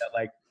part, life. that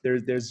like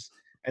there's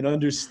an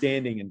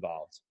understanding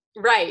involved.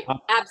 Right.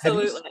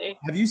 Absolutely.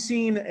 Have you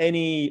seen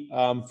any,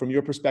 from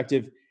your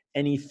perspective,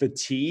 any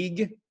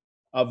fatigue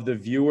of the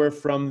viewer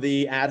from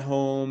the at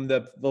home,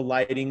 the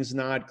lighting's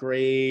not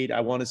great, I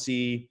want to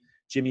see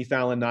Jimmy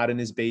Fallon not in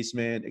his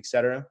basement,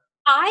 etc.?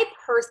 I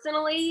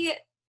personally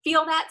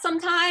feel that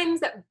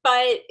sometimes,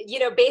 but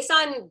based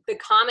on the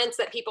comments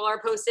that people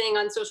are posting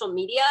on social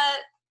media,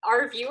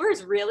 our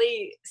viewers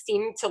really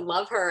seem to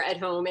love her at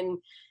home, and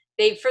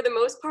they, for the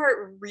most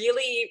part,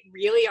 really,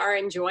 really are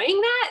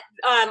enjoying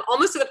that.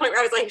 Almost to the point where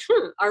I was like,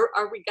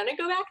 are we gonna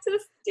go back to the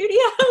studio?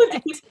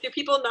 Do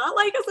people not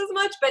like us as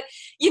much? But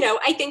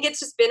I think it's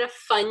just been a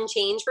fun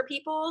change for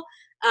people.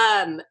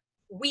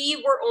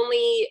 We were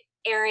only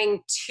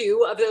airing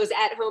 2 of those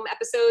at-home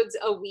episodes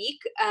a week,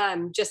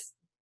 just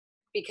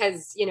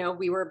because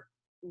we were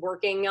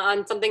working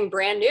on something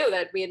brand new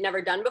that we had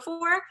never done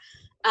before.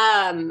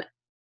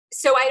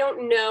 So I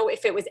don't know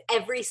if it was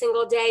every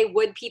single day.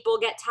 Would people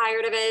get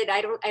tired of it? I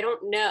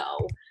don't know.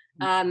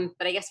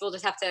 But I guess we'll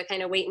just have to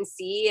kind of wait and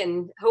see,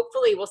 and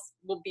hopefully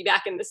we'll be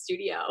back in the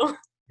studio.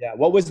 Yeah.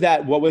 What was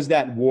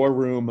that war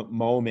room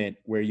moment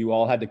where you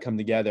all had to come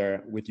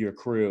together with your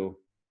crew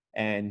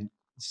and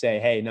say,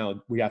 hey,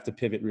 no, we have to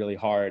pivot really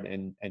hard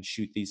and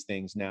shoot these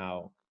things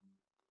now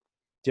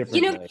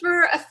differently?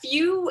 For a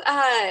few,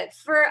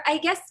 for I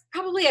guess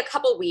probably a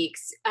couple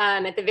weeks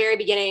at the very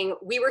beginning,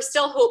 we were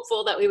still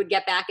hopeful that we would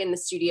get back in the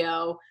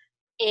studio,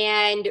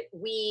 and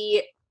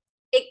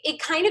it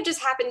kind of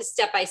just happened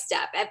step by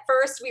step. At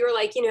first, we were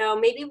like,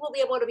 maybe we'll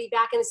be able to be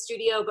back in the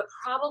studio, but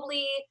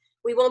probably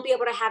we won't be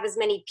able to have as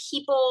many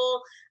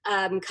people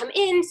come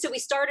in. So we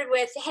started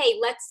with, hey,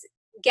 let's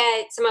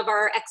get some of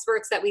our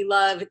experts that we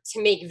love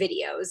to make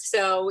videos.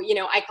 So,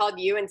 I called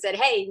you and said,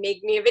 hey,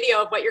 make me a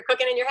video of what you're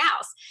cooking in your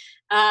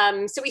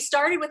house. So we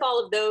started with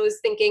all of those,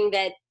 thinking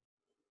that,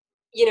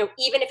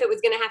 even if it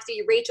was going to have to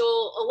be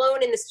Rachel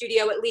alone in the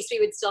studio, at least we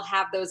would still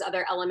have those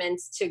other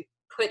elements to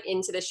put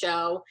into the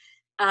show.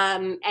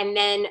 And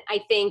then I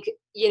think,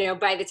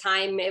 by the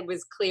time it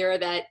was clear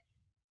that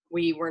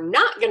we were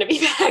not going to be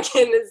back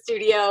in the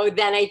studio,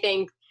 then I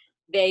think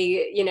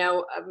they,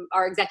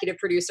 our executive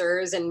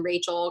producers and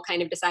Rachel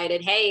kind of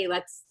decided, hey,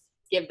 let's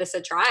give this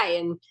a try.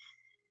 And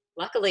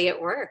luckily it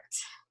worked.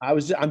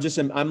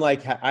 I'm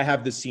like, I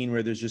have this scene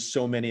where there's just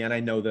so many, and I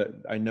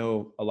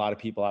know a lot of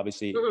people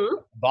obviously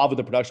involved with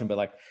the production, but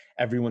like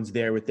everyone's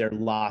there with their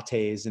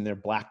lattes and their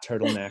black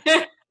turtlenecks.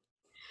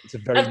 It's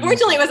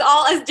unfortunately, it was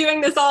all us doing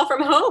this all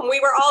from home.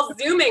 We were all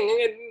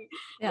Zooming,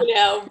 and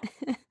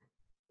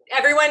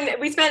everyone,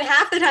 we spent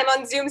half the time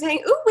on Zoom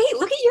saying, "Ooh, wait,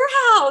 look at your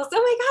house!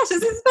 Oh my gosh,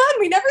 this is fun!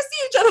 We never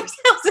see each other's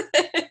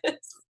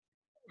houses."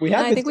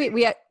 I think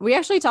we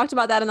actually talked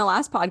about that in the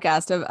last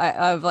podcast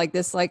of like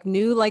this like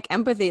new like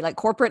empathy, like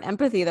corporate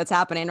empathy that's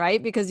happening,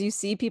 right? Because you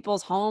see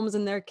people's homes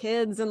and their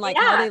kids and like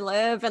how they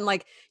live, and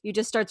like you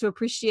just start to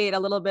appreciate a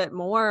little bit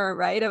more,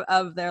 right,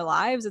 of their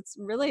lives. It's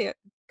really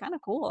kind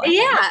of cool.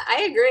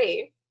 I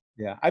agree.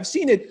 Yeah, I've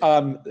seen it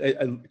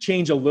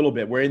change a little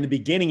bit, where in the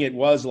beginning it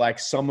was like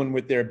someone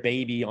with their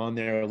baby on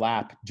their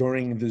lap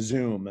during the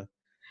Zoom,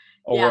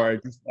 or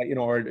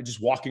or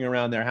just walking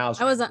around their house.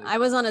 I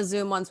was on a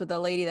Zoom once with a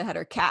lady that had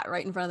her cat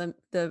right in front of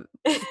the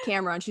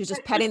camera, and she was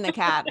just petting the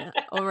cat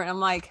over, and I'm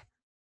like,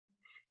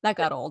 that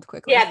got old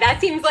quickly. Yeah,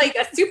 that seems like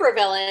a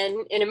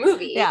supervillain in a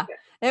movie. Yeah.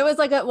 It was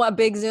like a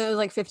big Zoom. It was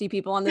like 50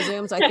 people on the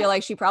Zoom. So I feel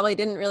like she probably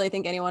didn't really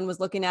think anyone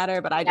was looking at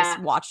her, but I just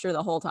watched her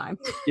the whole time.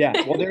 Yeah.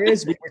 Well, we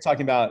were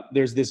talking about,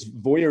 there's this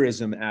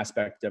voyeurism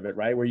aspect of it,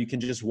 right? Where you can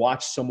just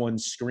watch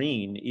someone's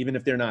screen, even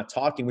if they're not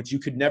talking, which you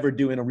could never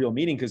do in a real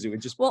meeting because it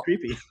would just be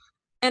creepy.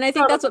 And I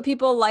think that's what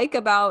people like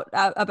about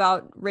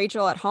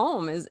Rachel at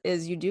home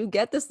is you do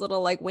get this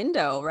little like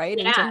window, right,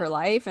 into her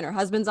life, and her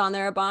husband's on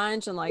there a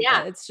bunch, and like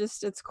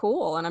it's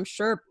cool. And I'm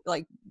sure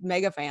like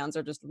mega fans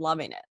are just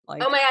loving it.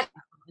 Like, oh my gosh.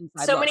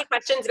 So many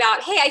questions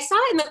about, hey, I saw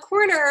in the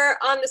corner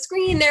on the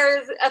screen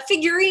there's a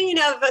figurine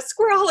of a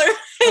squirrel. Or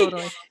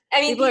totally.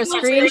 I mean, people are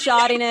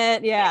screenshotting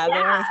it.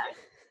 Yeah.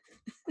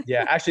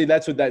 Yeah, actually,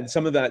 that's what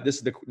some of that. This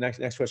is the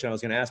next question I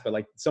was going to ask, but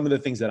like some of the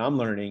things that I'm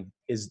learning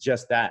is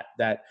just that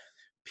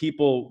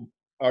people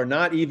are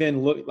not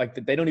even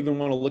they don't even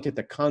want to look at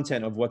the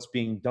content of what's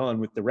being done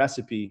with the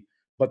recipe,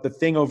 but the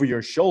thing over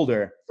your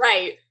shoulder.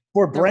 Right.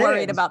 For They're brands,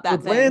 worried about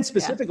that brands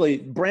specifically,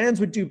 brands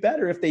would do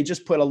better if they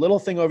just put a little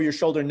thing over your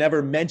shoulder,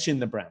 never mention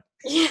the brand.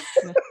 Yeah,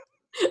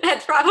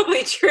 that's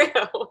probably true.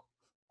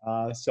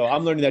 So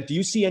I'm learning that. Do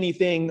you see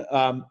anything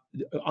on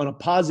a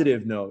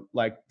positive note,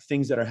 like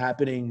things that are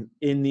happening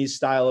in these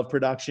style of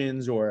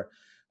productions, or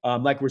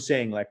like we're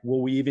saying, like,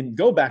 will we even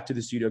go back to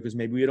the studio because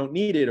maybe we don't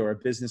need it, or a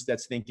business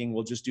that's thinking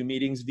we'll just do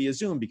meetings via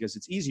Zoom because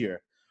it's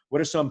easier?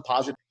 What are some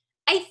positive?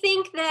 I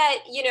think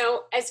that,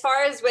 as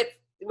far as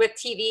with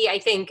TV, I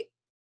think,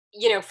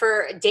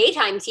 for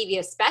daytime TV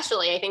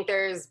especially, I think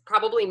there's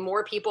probably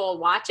more people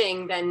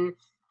watching than,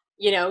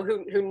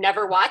 who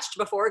never watched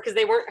before because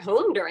they weren't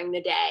home during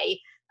the day.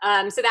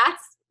 So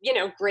that's,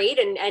 great.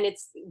 And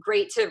it's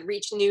great to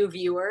reach new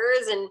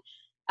viewers. And,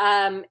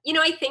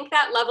 I think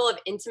that level of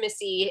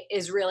intimacy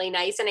is really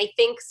nice. And I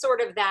think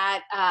sort of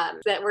that,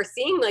 that we're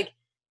seeing like,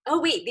 oh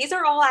wait, these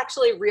are all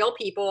actually real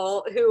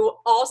people who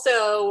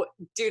also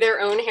do their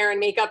own hair and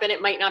makeup, and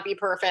it might not be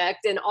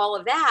perfect and all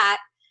of that.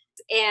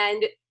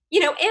 And,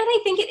 and I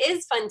think it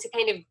is fun to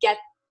kind of get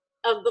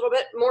a little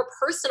bit more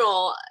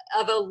personal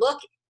of a look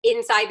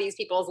inside these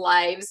people's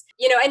lives,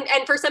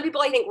 and for some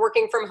people, I think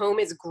working from home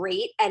is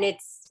great. And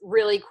it's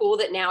really cool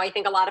that now I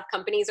think a lot of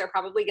companies are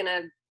probably going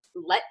to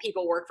let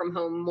people work from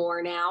home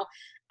more now.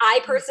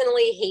 I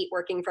personally hate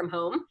working from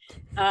home.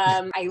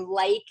 I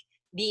like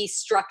the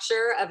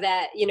structure of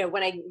that,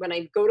 when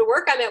I go to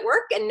work, I'm at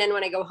work. And then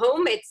when I go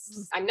home,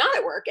 I'm not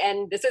at work.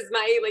 And this is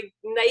my like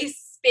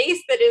nice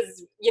space that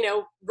is,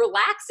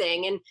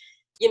 relaxing. And,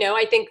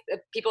 I think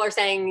people are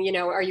saying,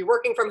 are you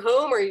working from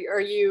home or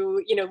are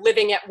you,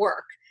 living at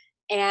work?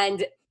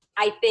 And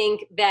I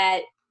think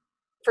that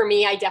for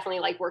me, I definitely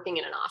like working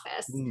in an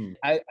office.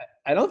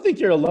 I don't think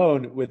you're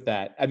alone with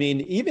that. I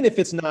mean, even if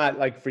it's not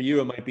like for you,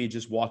 it might be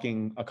just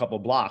walking a couple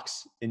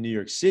blocks in New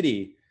York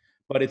City,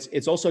 but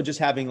it's also just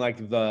having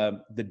like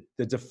the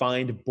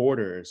defined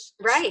borders.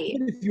 Right.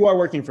 Even if you are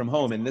working from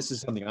home, and this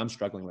is something I'm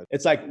struggling with.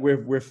 It's like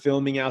we're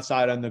filming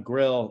outside on the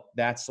grill.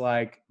 That's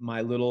like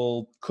my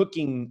little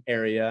cooking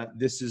area.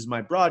 This is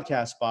my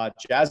broadcast spot.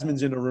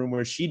 Jasmine's in a room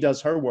where she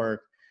does her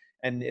work,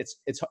 and it's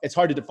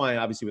hard to define,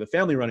 obviously, with a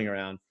family running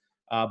around.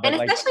 But and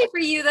especially for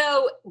you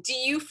though, do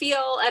you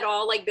feel at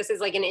all like this is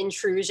like an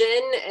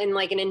intrusion and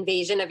like an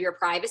invasion of your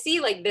privacy?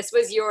 Like this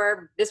was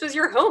your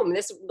home.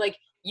 This like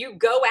you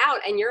go out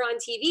and you're on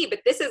TV, but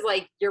this is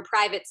like your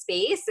private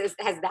space. Has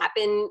that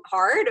been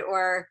hard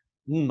or?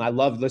 I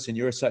love. Listen,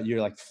 you're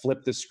like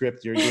flip the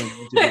script. You're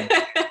doing.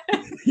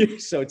 You're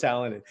so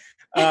talented.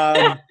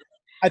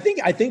 I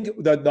think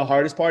the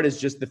hardest part is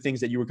just the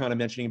things that you were kind of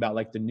mentioning about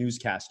like the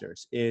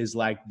newscasters is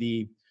like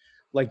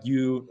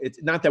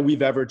it's not that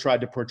we've ever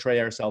tried to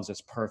portray ourselves as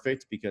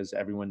perfect because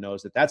everyone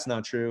knows that that's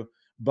not true,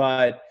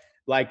 but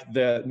like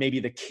maybe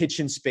the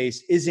kitchen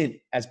space isn't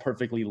as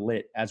perfectly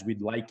lit as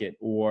we'd like it,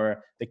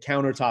 or the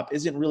countertop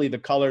isn't really the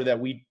color that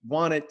we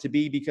want it to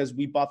be because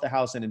we bought the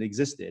house and it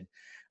existed.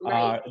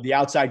 Right. The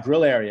outside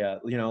grill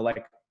area,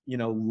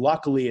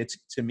 luckily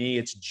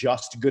it's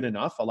just good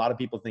enough. A lot of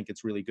people think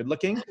it's really good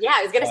looking. Yeah,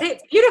 I was going to say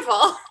it's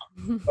beautiful.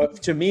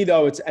 But to me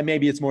though,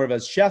 maybe it's more of a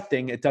chef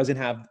thing. It doesn't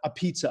have a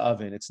pizza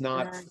oven. It's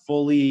not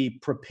fully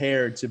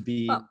prepared to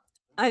be. Well,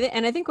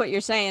 I think what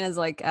you're saying is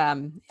like,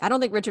 I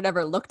don't think Richard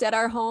ever looked at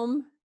our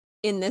home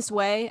in this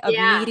way of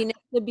needing it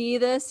to be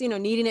this,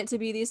 needing it to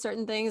be these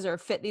certain things or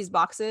fit these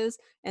boxes.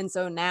 And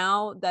so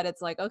now that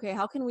it's like, okay,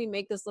 how can we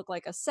make this look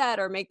like a set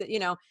or make that,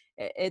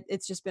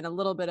 it's just been a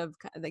little bit of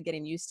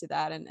getting used to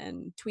that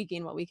and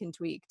tweaking what we can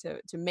tweak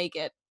to make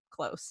it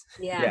close.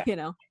 Yeah.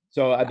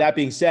 So that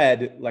being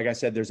said, like I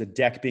said, there's a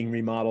deck being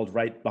remodeled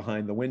right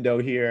behind the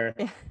window here.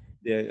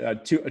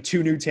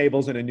 Two new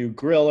tables and a new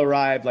grill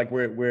arrived. Like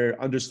we're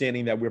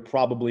understanding that we're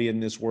probably in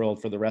this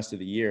world for the rest of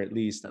the year at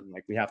least, and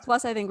like we have to.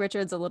 Plus, I think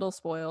Richard's a little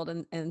spoiled,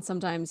 and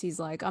sometimes he's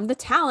like, "I'm the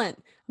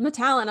talent.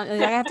 I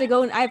have to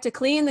go and I have to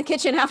clean the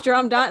kitchen after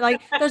I'm done."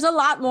 Like, there's a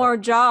lot more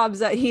jobs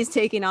that he's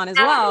taking on as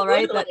well,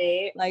 right? That,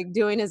 like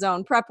doing his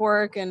own prep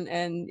work and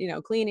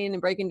cleaning and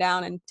breaking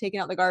down and taking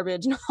out the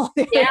garbage and all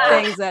the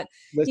other things that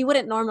he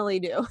wouldn't normally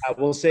do. I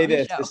will say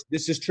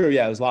this is true.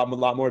 Yeah, there's a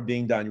lot more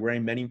being done. You're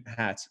wearing many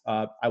hats.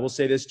 I will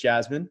say this,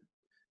 Jasmine,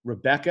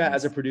 Rebecca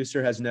as a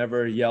producer has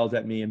never yelled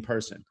at me in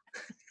person.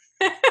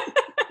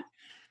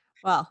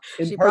 Well,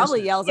 she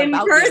probably yells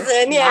about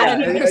person,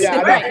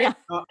 yeah.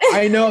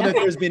 I know that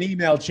there's been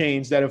email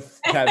chains that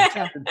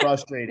have been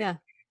frustrating.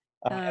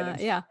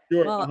 Yeah.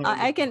 Sure. Well,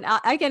 I can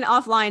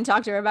offline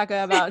talk to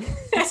Rebecca about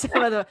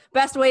some of the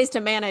best ways to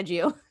manage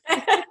you.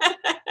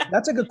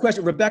 That's a good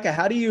question. Rebecca,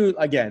 how do you,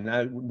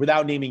 again,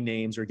 without naming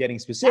names or getting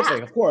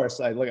specific, of course,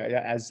 I look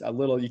as a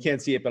little, you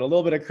can't see it, but a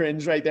little bit of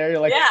cringe right there. You're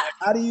like,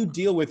 how do you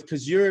deal with,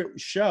 because your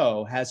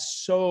show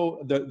has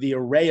the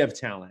array of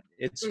talent.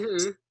 It's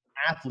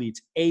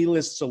athletes,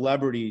 A-list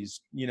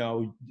celebrities,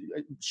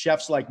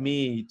 chefs like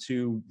me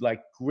to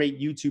like great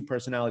YouTube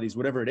personalities,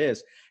 whatever it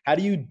is. How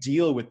do you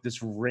deal with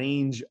this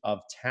range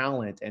of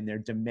talent and their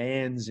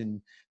demands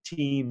and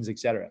teams, et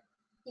cetera?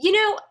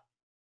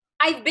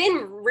 I've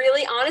been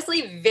really,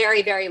 honestly,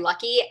 very, very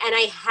lucky. And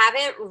I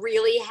haven't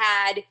really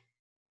had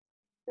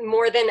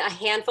more than a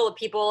handful of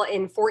people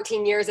in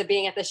 14 years of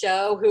being at the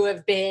show who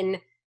have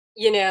been,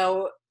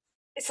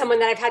 someone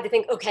that I've had to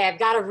think, okay, I've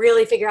got to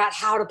really figure out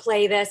how to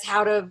play this,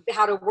 how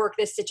to work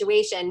this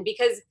situation,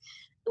 because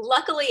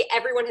luckily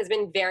everyone has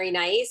been very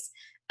nice.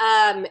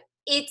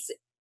 It's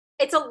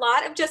a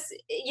lot of just,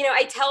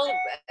 I tell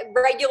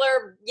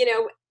regular,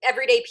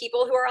 everyday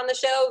people who are on the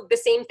show the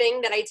same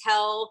thing that I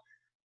tell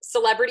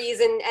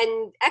celebrities and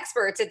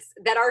experts. It's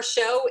that our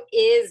show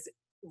is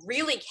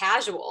really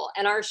casual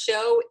and our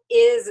show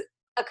is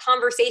a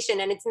conversation,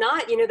 and it's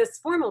not, this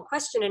formal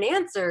question and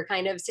answer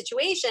kind of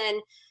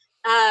situation.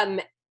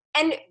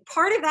 And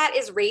part of that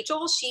is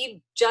Rachel.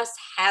 She just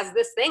has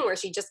this thing where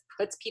she just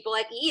puts people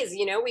at ease.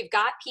 You know, we've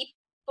got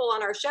people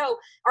on our show.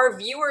 Our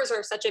viewers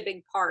are such a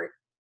big part.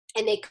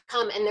 And they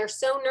come and they're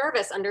so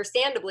nervous,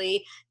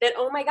 understandably, that,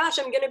 oh my gosh,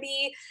 I'm going to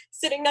be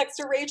sitting next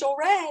to Rachel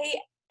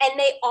Ray. And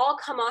they all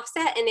come off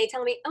set and they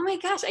tell me, oh my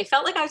gosh, I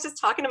felt like I was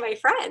just talking to my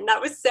friend. That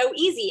was so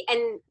easy.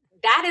 And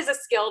that is a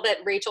skill that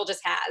Rachel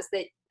just has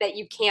that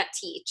you can't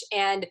teach.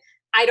 And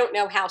I don't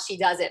know how she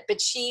does it,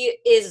 but she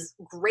is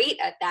great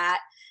at that.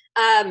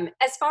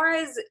 As far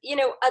as, you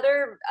know,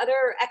 other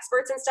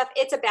experts and stuff,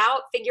 it's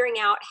about figuring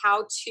out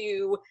how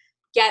to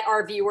get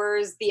our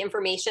viewers the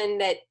information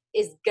that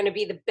is going to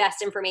be the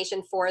best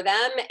information for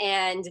them.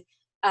 And,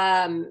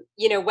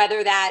 you know,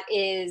 whether that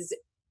is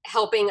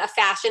helping a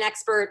fashion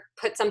expert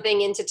put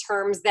something into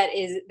terms that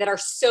are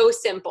so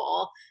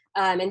simple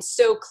and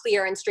so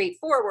clear and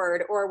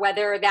straightforward, or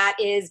whether that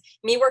is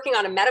me working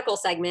on a medical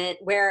segment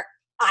where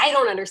I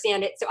don't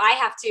understand it. So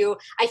I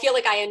feel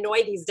like I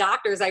annoy these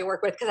doctors I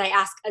work with because I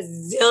ask a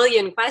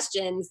zillion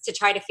questions to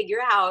try to figure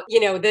out, you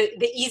know,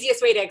 the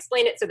easiest way to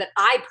explain it so that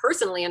I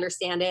personally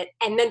understand it.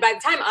 And then by the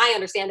time I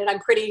understand it, I'm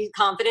pretty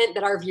confident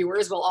that our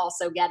viewers will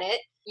also get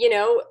it. You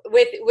know,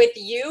 with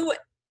you,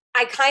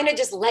 I kind of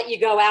just let you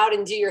go out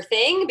and do your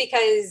thing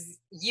because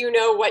you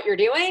know what you're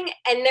doing.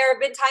 And there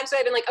have been times where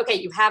I've been like, okay,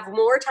 you have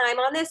more time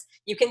on this.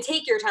 You can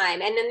take your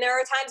time. And then there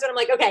are times when I'm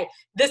like, okay,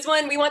 this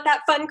one, we want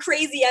that fun,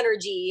 crazy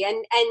energy.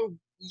 And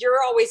you're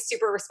always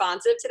super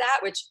responsive to that,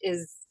 which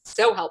is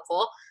so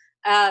helpful.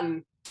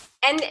 And,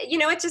 you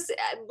know, it's just,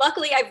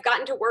 luckily I've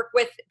gotten to work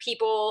with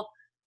people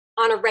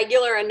on a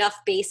regular enough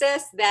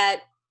basis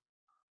that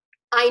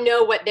I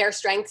know what their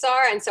strengths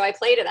are. And so I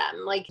play to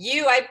them. Like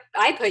you,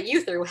 I put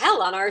you through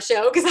hell on our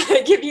show because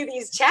I give you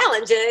these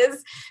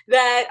challenges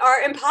that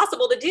are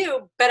impossible to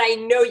do, but I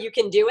know you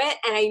can do it.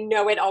 And I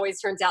know it always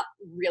turns out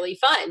really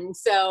fun.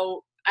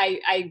 So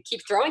I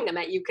keep throwing them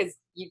at you because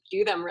you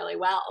do them really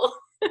well.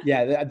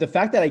 Yeah, the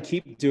fact that I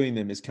keep doing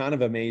them is kind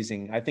of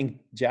amazing. I think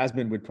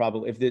Jasmine would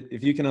probably,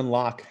 if you can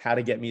unlock how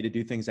to get me to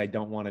do things I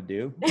don't want to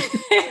do.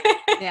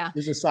 Yeah.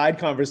 There's a side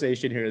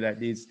conversation here that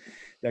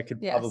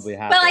could probably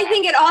happen. Well, I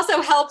think it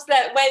also helps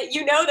that when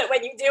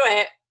you do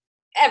it,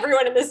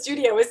 everyone in the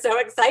studio is so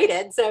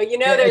excited. So, you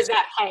know, there's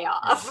that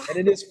payoff. And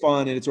it is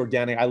fun and it's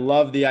organic. I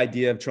love the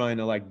idea of trying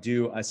to like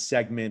do a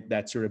segment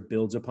that sort of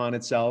builds upon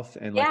itself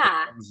and like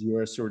becomes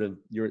your sort of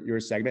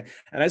your segment.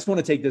 And I just want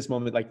to take this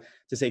moment like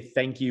to say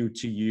thank you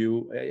to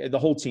you, the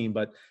whole team,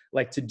 but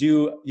like to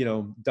do, you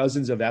know,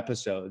 dozens of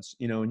episodes,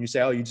 you know, and you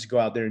say, oh, you just go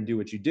out there and do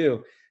what you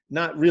do.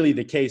 Not really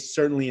the case,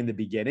 certainly in the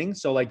beginning.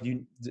 So like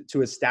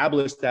to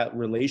establish that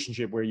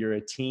relationship where you're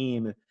a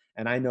team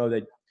and I know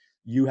that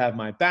you have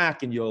my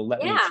back and you'll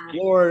let me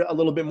explore a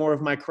little bit more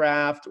of my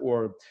craft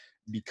or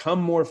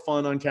become more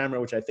fun on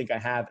camera, which I think I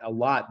have a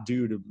lot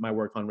due to my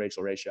work on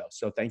Rachel Ray Show.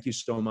 So thank you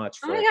so much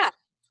for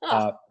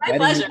my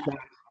pleasure.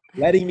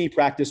 Letting me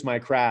practice my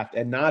craft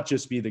and not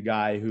just be the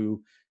guy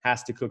who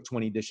has to cook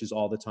 20 dishes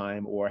all the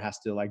time or has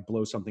to like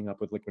blow something up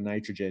with liquid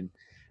nitrogen.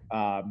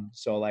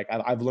 So like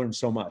I've learned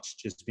so much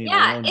just being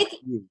around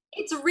you.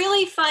 It's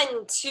really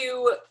fun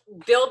to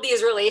build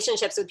these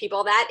relationships with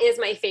people. That is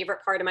my favorite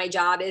part of my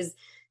job is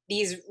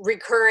these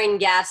recurring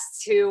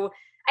guests who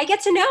I get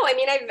to know. I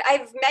mean,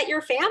 I've met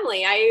your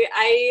family.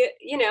 I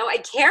you know, I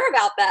care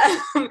about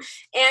them.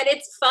 And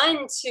it's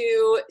fun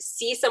to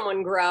see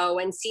someone grow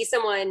and see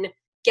someone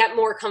get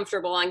more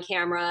comfortable on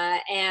camera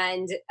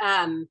and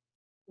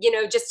you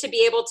know, just to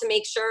be able to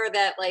make sure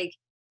that like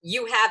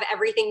you have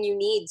everything you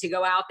need to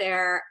go out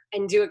there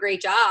and do a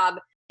great job.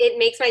 It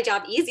makes my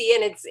job easy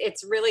and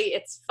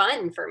it's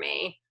fun for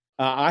me.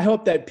 I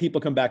hope that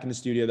people come back in the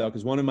studio though,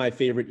 because one of my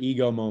favorite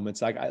ego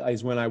moments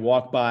is when I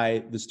walk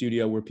by the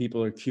studio where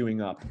people are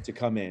queuing up to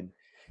come in.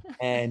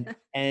 And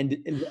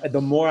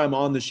the more I'm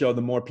on the show,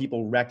 the more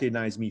people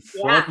recognize me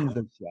from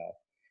the show.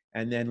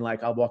 And then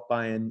like I'll walk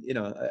by and, you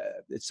know,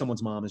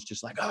 someone's mom is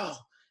just like, oh,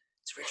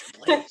 it's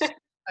Richard Blais.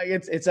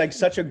 It's like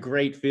such a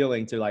great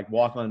feeling to like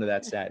walk onto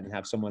that set and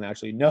have someone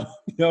actually know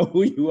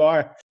who you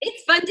are.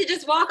 It's fun to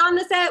just walk on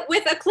the set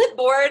with a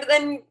clipboard,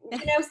 then,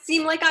 you know,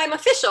 seem like I'm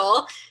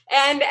official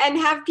and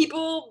have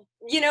people,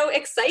 you know,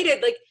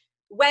 excited. Like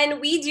when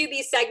we do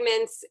these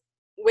segments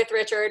with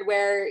Richard,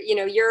 where, you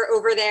know, you're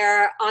over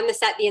there on the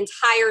set the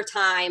entire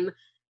time,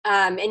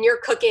 and you're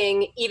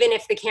cooking, even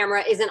if the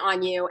camera isn't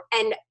on you.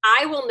 And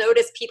I will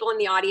notice people in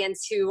the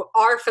audience who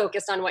are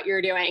focused on what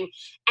you're doing.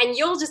 And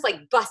you'll just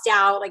like bust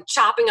out, like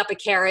chopping up a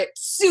carrot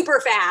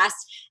super fast.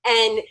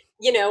 And,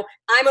 you know,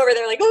 I'm over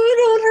there like, oh,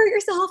 don't hurt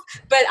yourself.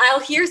 But I'll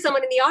hear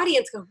someone in the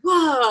audience go,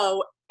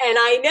 whoa. And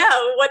I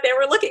know what they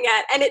were looking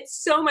at. And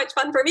it's so much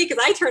fun for me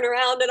because I turn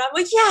around and I'm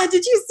like, yeah,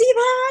 did you see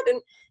that?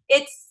 And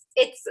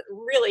it's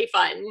really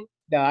fun.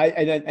 No,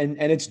 and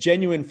it's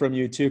genuine from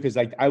you too, because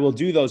like I will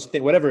do those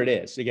things, whatever it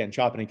is. Again,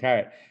 chopping a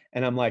carrot,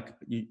 and I'm like,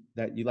 you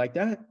like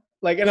that?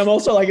 Like, and I'm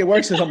also like, it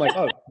works because I'm like,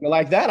 oh, you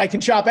like that? I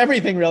can chop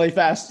everything really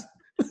fast.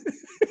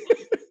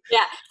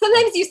 Yeah,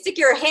 sometimes you stick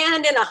your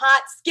hand in a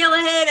hot skillet,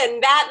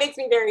 and that makes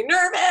me very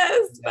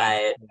nervous.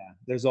 But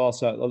there's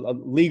also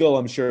legal.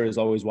 I'm sure is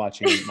always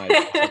watching.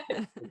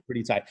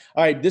 Pretty tight.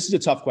 All right, this is a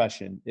tough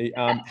question.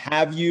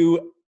 Have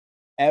you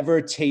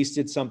ever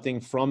tasted something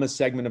from a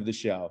segment of the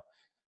show,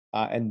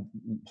 and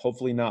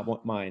hopefully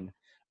not mine,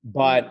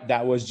 but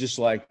that was just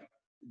like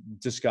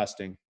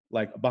disgusting?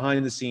 Like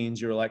behind the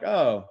scenes, you're like,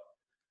 oh,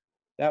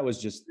 that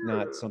was just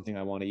not something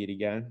I want to eat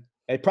again.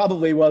 It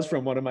probably was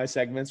from one of my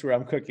segments where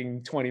I'm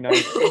cooking 29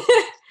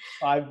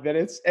 5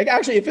 minutes. And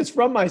actually, if it's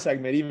from my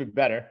segment, even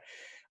better.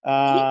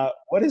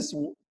 What is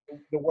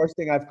the worst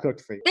thing I've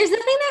cooked for you? There's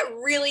nothing that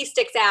really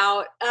sticks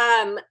out.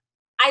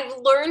 I've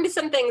learned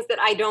some things that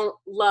I don't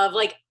love.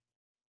 Like,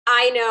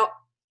 I know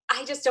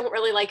I just don't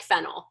really like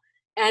fennel.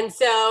 And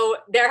so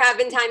there have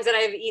been times that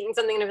I've eaten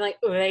something and I'm like,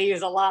 oh, they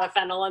use a lot of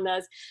fennel in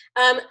this.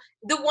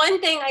 The one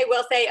thing I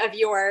will say of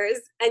yours,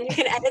 and you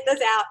can edit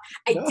this out,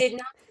 I did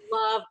not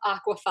love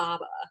aquafaba.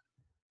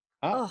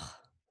 Oh,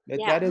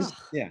 That is,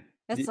 yeah.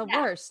 That's the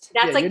worst.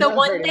 That's like the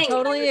one thing.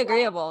 Totally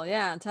agreeable.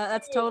 Yeah,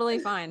 that's totally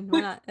fine.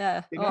 We're not.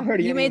 Yeah.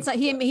 He made some.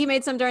 He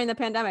made some during the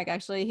pandemic.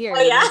 Actually, here.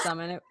 Oh, yeah? Some,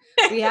 and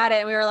we had it,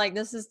 and we were like,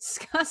 "This is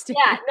disgusting."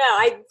 Yeah. No,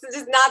 it's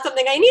just not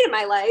something I need in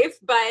my life.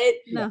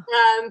 But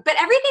but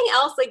everything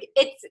else, like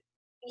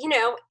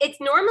it's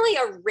normally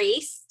a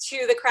race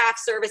to the craft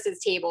services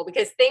table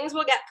because things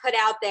will get put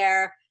out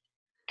there,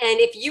 and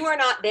if you are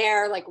not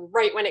there, like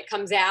right when it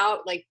comes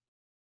out, like.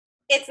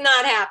 It's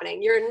not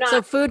happening. You're not.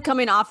 So food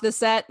coming off the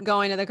set,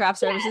 going to the craft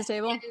services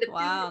table.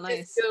 Wow,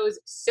 nice. Goes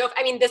so.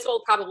 I mean, this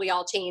will probably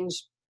all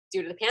change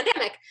due to the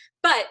pandemic,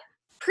 but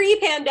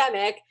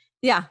pre-pandemic,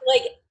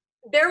 like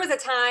there was a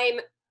time.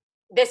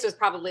 This was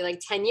probably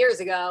like 10 years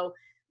ago.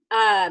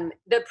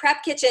 The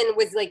prep kitchen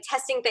was like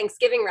testing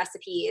Thanksgiving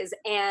recipes,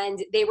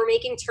 and they were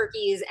making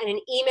turkeys. And an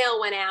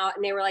email went out,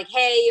 and they were like,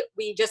 "Hey,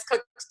 we just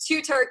cooked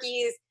 2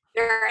 turkeys.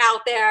 They're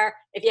out there.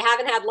 If you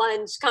haven't had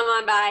lunch, come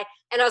on by."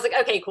 And I was like,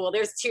 okay, cool.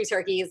 There's 2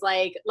 turkeys.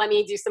 Like, let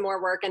me do some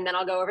more work and then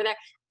I'll go over there.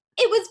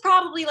 It was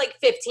probably like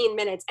 15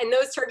 minutes. And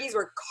those turkeys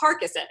were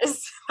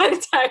carcasses by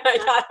the time I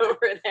got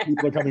over there.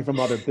 People are coming from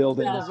other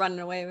buildings. People running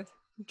away with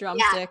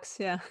drumsticks.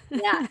 Yeah.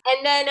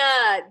 And then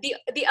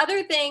the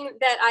other thing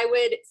that I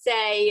would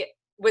say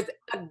was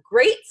a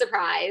great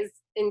surprise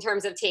in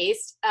terms of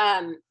taste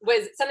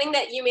was something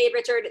that you made,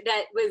 Richard,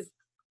 that was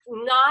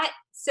not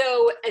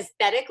so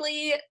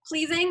aesthetically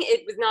pleasing.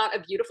 It was not a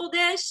beautiful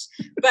dish,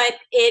 but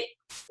it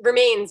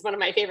remains one of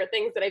my favorite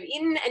things that I've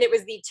eaten, and it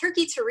was the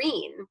turkey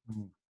terrine.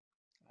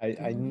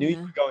 I knew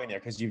you were going there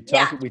because we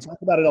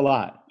talked about it a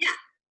lot.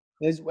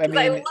 Yeah, I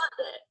loved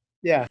it.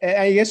 Yeah, and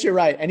I guess you're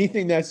right.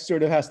 Anything that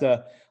sort of has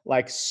to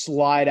like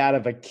slide out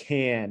of a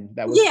can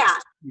that was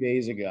 2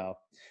 days ago.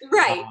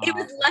 Right. It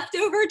was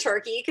leftover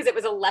turkey because it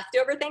was a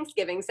leftover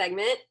Thanksgiving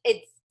segment.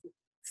 It's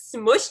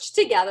smushed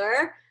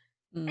together.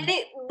 And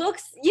it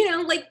looks,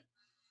 like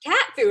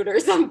cat food or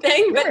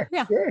something. But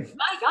my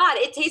God,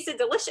 it tasted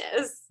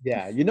delicious.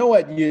 Yeah. You know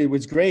what? It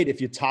was great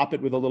if you top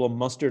it with a little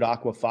mustard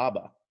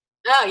aquafaba.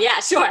 Oh, yeah,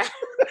 sure.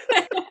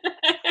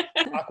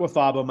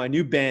 Aquafaba, my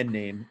new band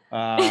name.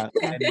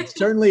 And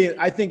certainly,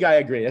 I think I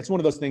agree. That's one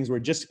of those things where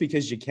just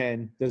because you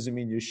can doesn't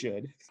mean you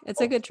should.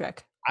 It's a good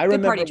trick. I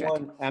remember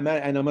one, and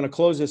I'm going to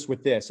close this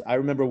with this. I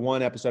remember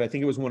one episode. I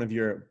think it was one of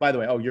your, by the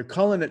way,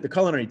 the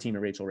culinary team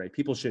of Rachel Ray.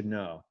 People should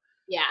know.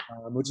 Yeah.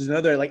 Which is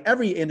another, like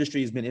every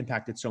industry has been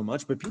impacted so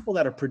much, but people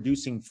that are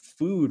producing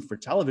food for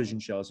television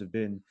shows have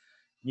been,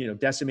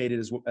 decimated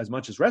as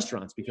much as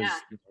restaurants because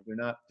they're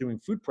not doing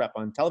food prep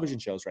on television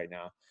shows right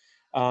now.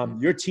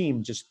 Your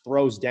team just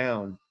throws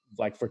down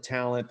like for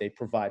talent. They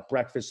provide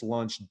breakfast,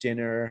 lunch,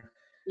 dinner.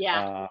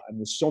 Yeah. And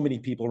there's so many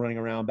people running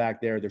around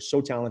back there. They're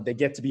so talented. They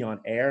get to be on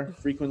air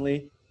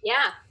frequently.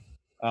 Yeah.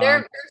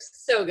 They're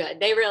so good.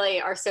 They really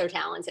are so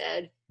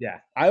talented. Yeah.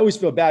 I always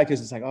feel bad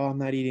because it's like, oh, I'm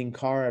not eating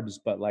carbs,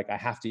 but like I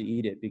have to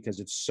eat it because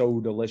it's so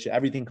delicious.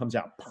 Everything comes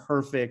out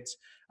perfect.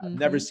 I've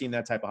never seen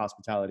that type of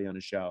hospitality on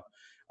a show.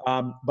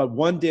 But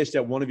one dish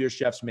that one of your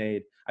chefs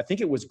made, I think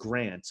it was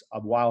Grant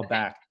a while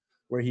back,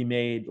 where he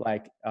made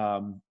like,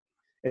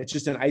 it's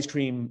just an ice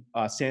cream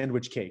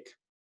sandwich cake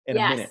in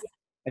a minute.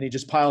 And he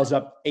just piles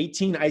up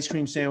 18 ice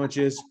cream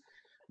sandwiches,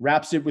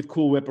 wraps it with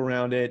Cool Whip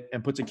around it,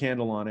 and puts a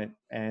candle on it.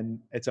 And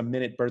it's a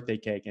minute birthday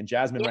cake. And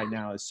Jasmine right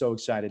now is so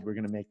excited we're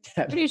going to make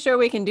that. Pretty sure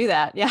we can do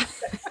that. Yeah.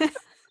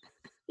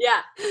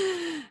 Yeah.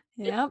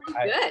 Yep.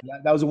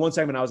 That was the one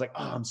segment I was like,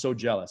 oh, I'm so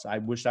jealous. I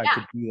wish I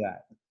could do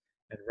that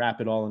and wrap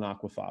it all in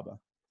aquafaba.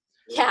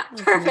 Yeah,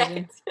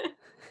 perfect.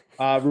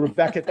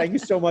 Rebecca, thank you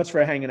so much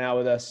for hanging out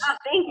with us. Oh,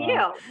 thank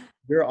you.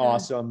 You're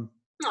awesome.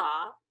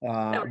 Aw.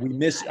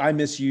 I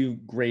miss you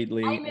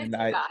greatly.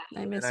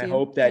 I miss you. I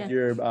hope that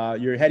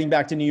you're heading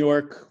back to New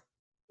York.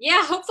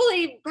 Yeah,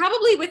 hopefully,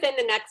 probably within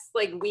the next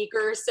like week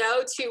or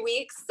so, 2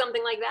 weeks,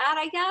 something like that,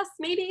 I guess,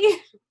 maybe.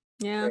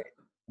 Yeah. Great.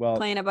 Well,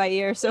 playing it by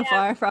ear so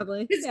far,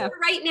 probably. Yeah.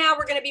 Right now,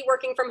 we're going to be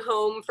working from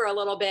home for a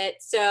little bit,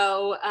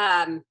 so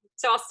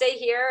I'll stay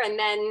here, and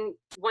then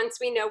once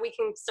we know we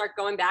can start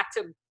going back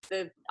to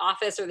the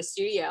office or the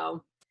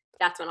studio,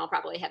 that's when I'll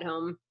probably head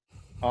home.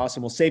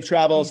 Awesome. Well, safe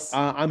travels.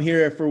 Nice.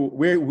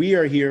 We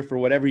are here for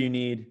whatever you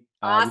need.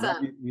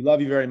 Awesome. We love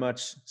you very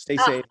much. Stay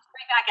safe. Right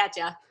back at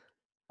you.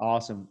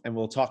 Awesome. And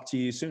we'll talk to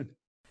you soon.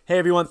 Hey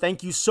everyone,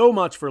 thank you so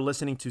much for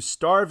listening to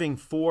Starving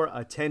for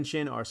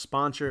Attention. Our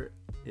sponsor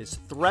is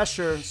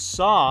Thresher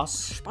Sauce,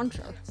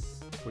 Sponsor.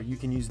 where you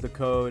can use the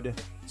code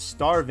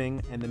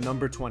STARVING and the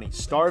number 20.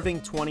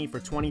 STARVING20 for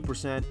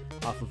 20%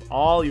 off of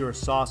all your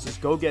sauces.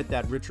 Go get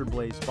that Richard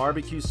Blaze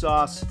barbecue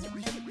sauce.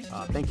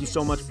 Thank you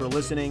so much for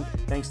listening.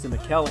 Thanks to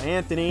Mikkel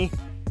Anthony,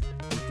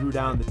 who threw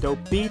down the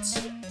dope beats.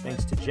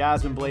 Thanks to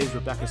Jasmine Blaze,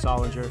 Rebecca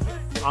Solinger.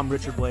 I'm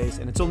Richard Blaze.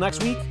 And until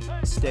next week,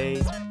 stay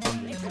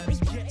hungry.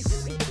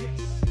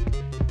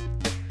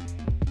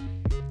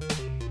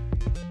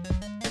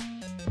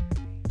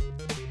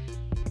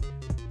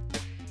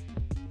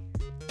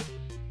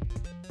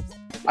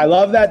 I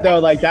love that though.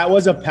 Like that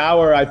was a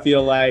power, I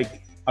feel like,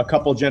 a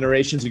couple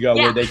generations ago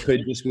where they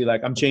could just be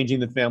like, I'm changing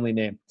the family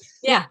name.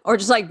 Yeah. Or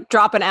just like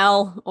drop an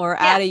L or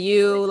add a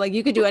U. Like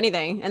you could do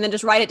anything and then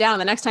just write it down.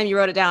 The next time you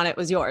wrote it down, it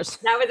was yours.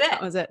 That was it.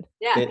 That was it.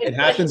 Yeah. It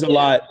happens a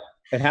lot.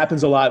 It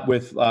happens a lot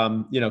with,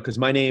 because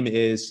my name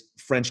is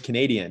French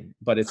Canadian,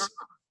 but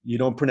you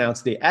don't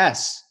pronounce the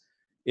S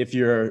if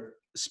you're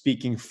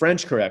speaking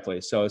French correctly.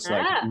 So it's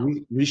like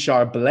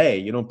Richard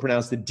Blais. You don't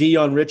pronounce the D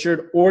on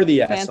Richard or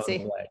the S on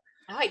Blais.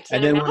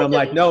 And then when I'm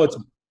like, no,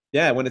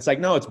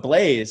 it's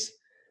Blaze,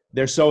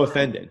 they're so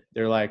offended.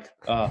 They're like,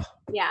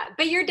 yeah,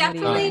 but you're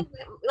definitely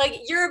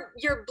like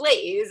you're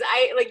Blaze.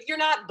 You're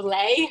not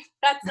Blay.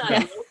 That's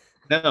not you.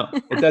 No,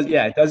 it does.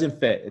 Yeah, it doesn't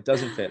fit. It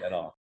doesn't fit at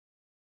all.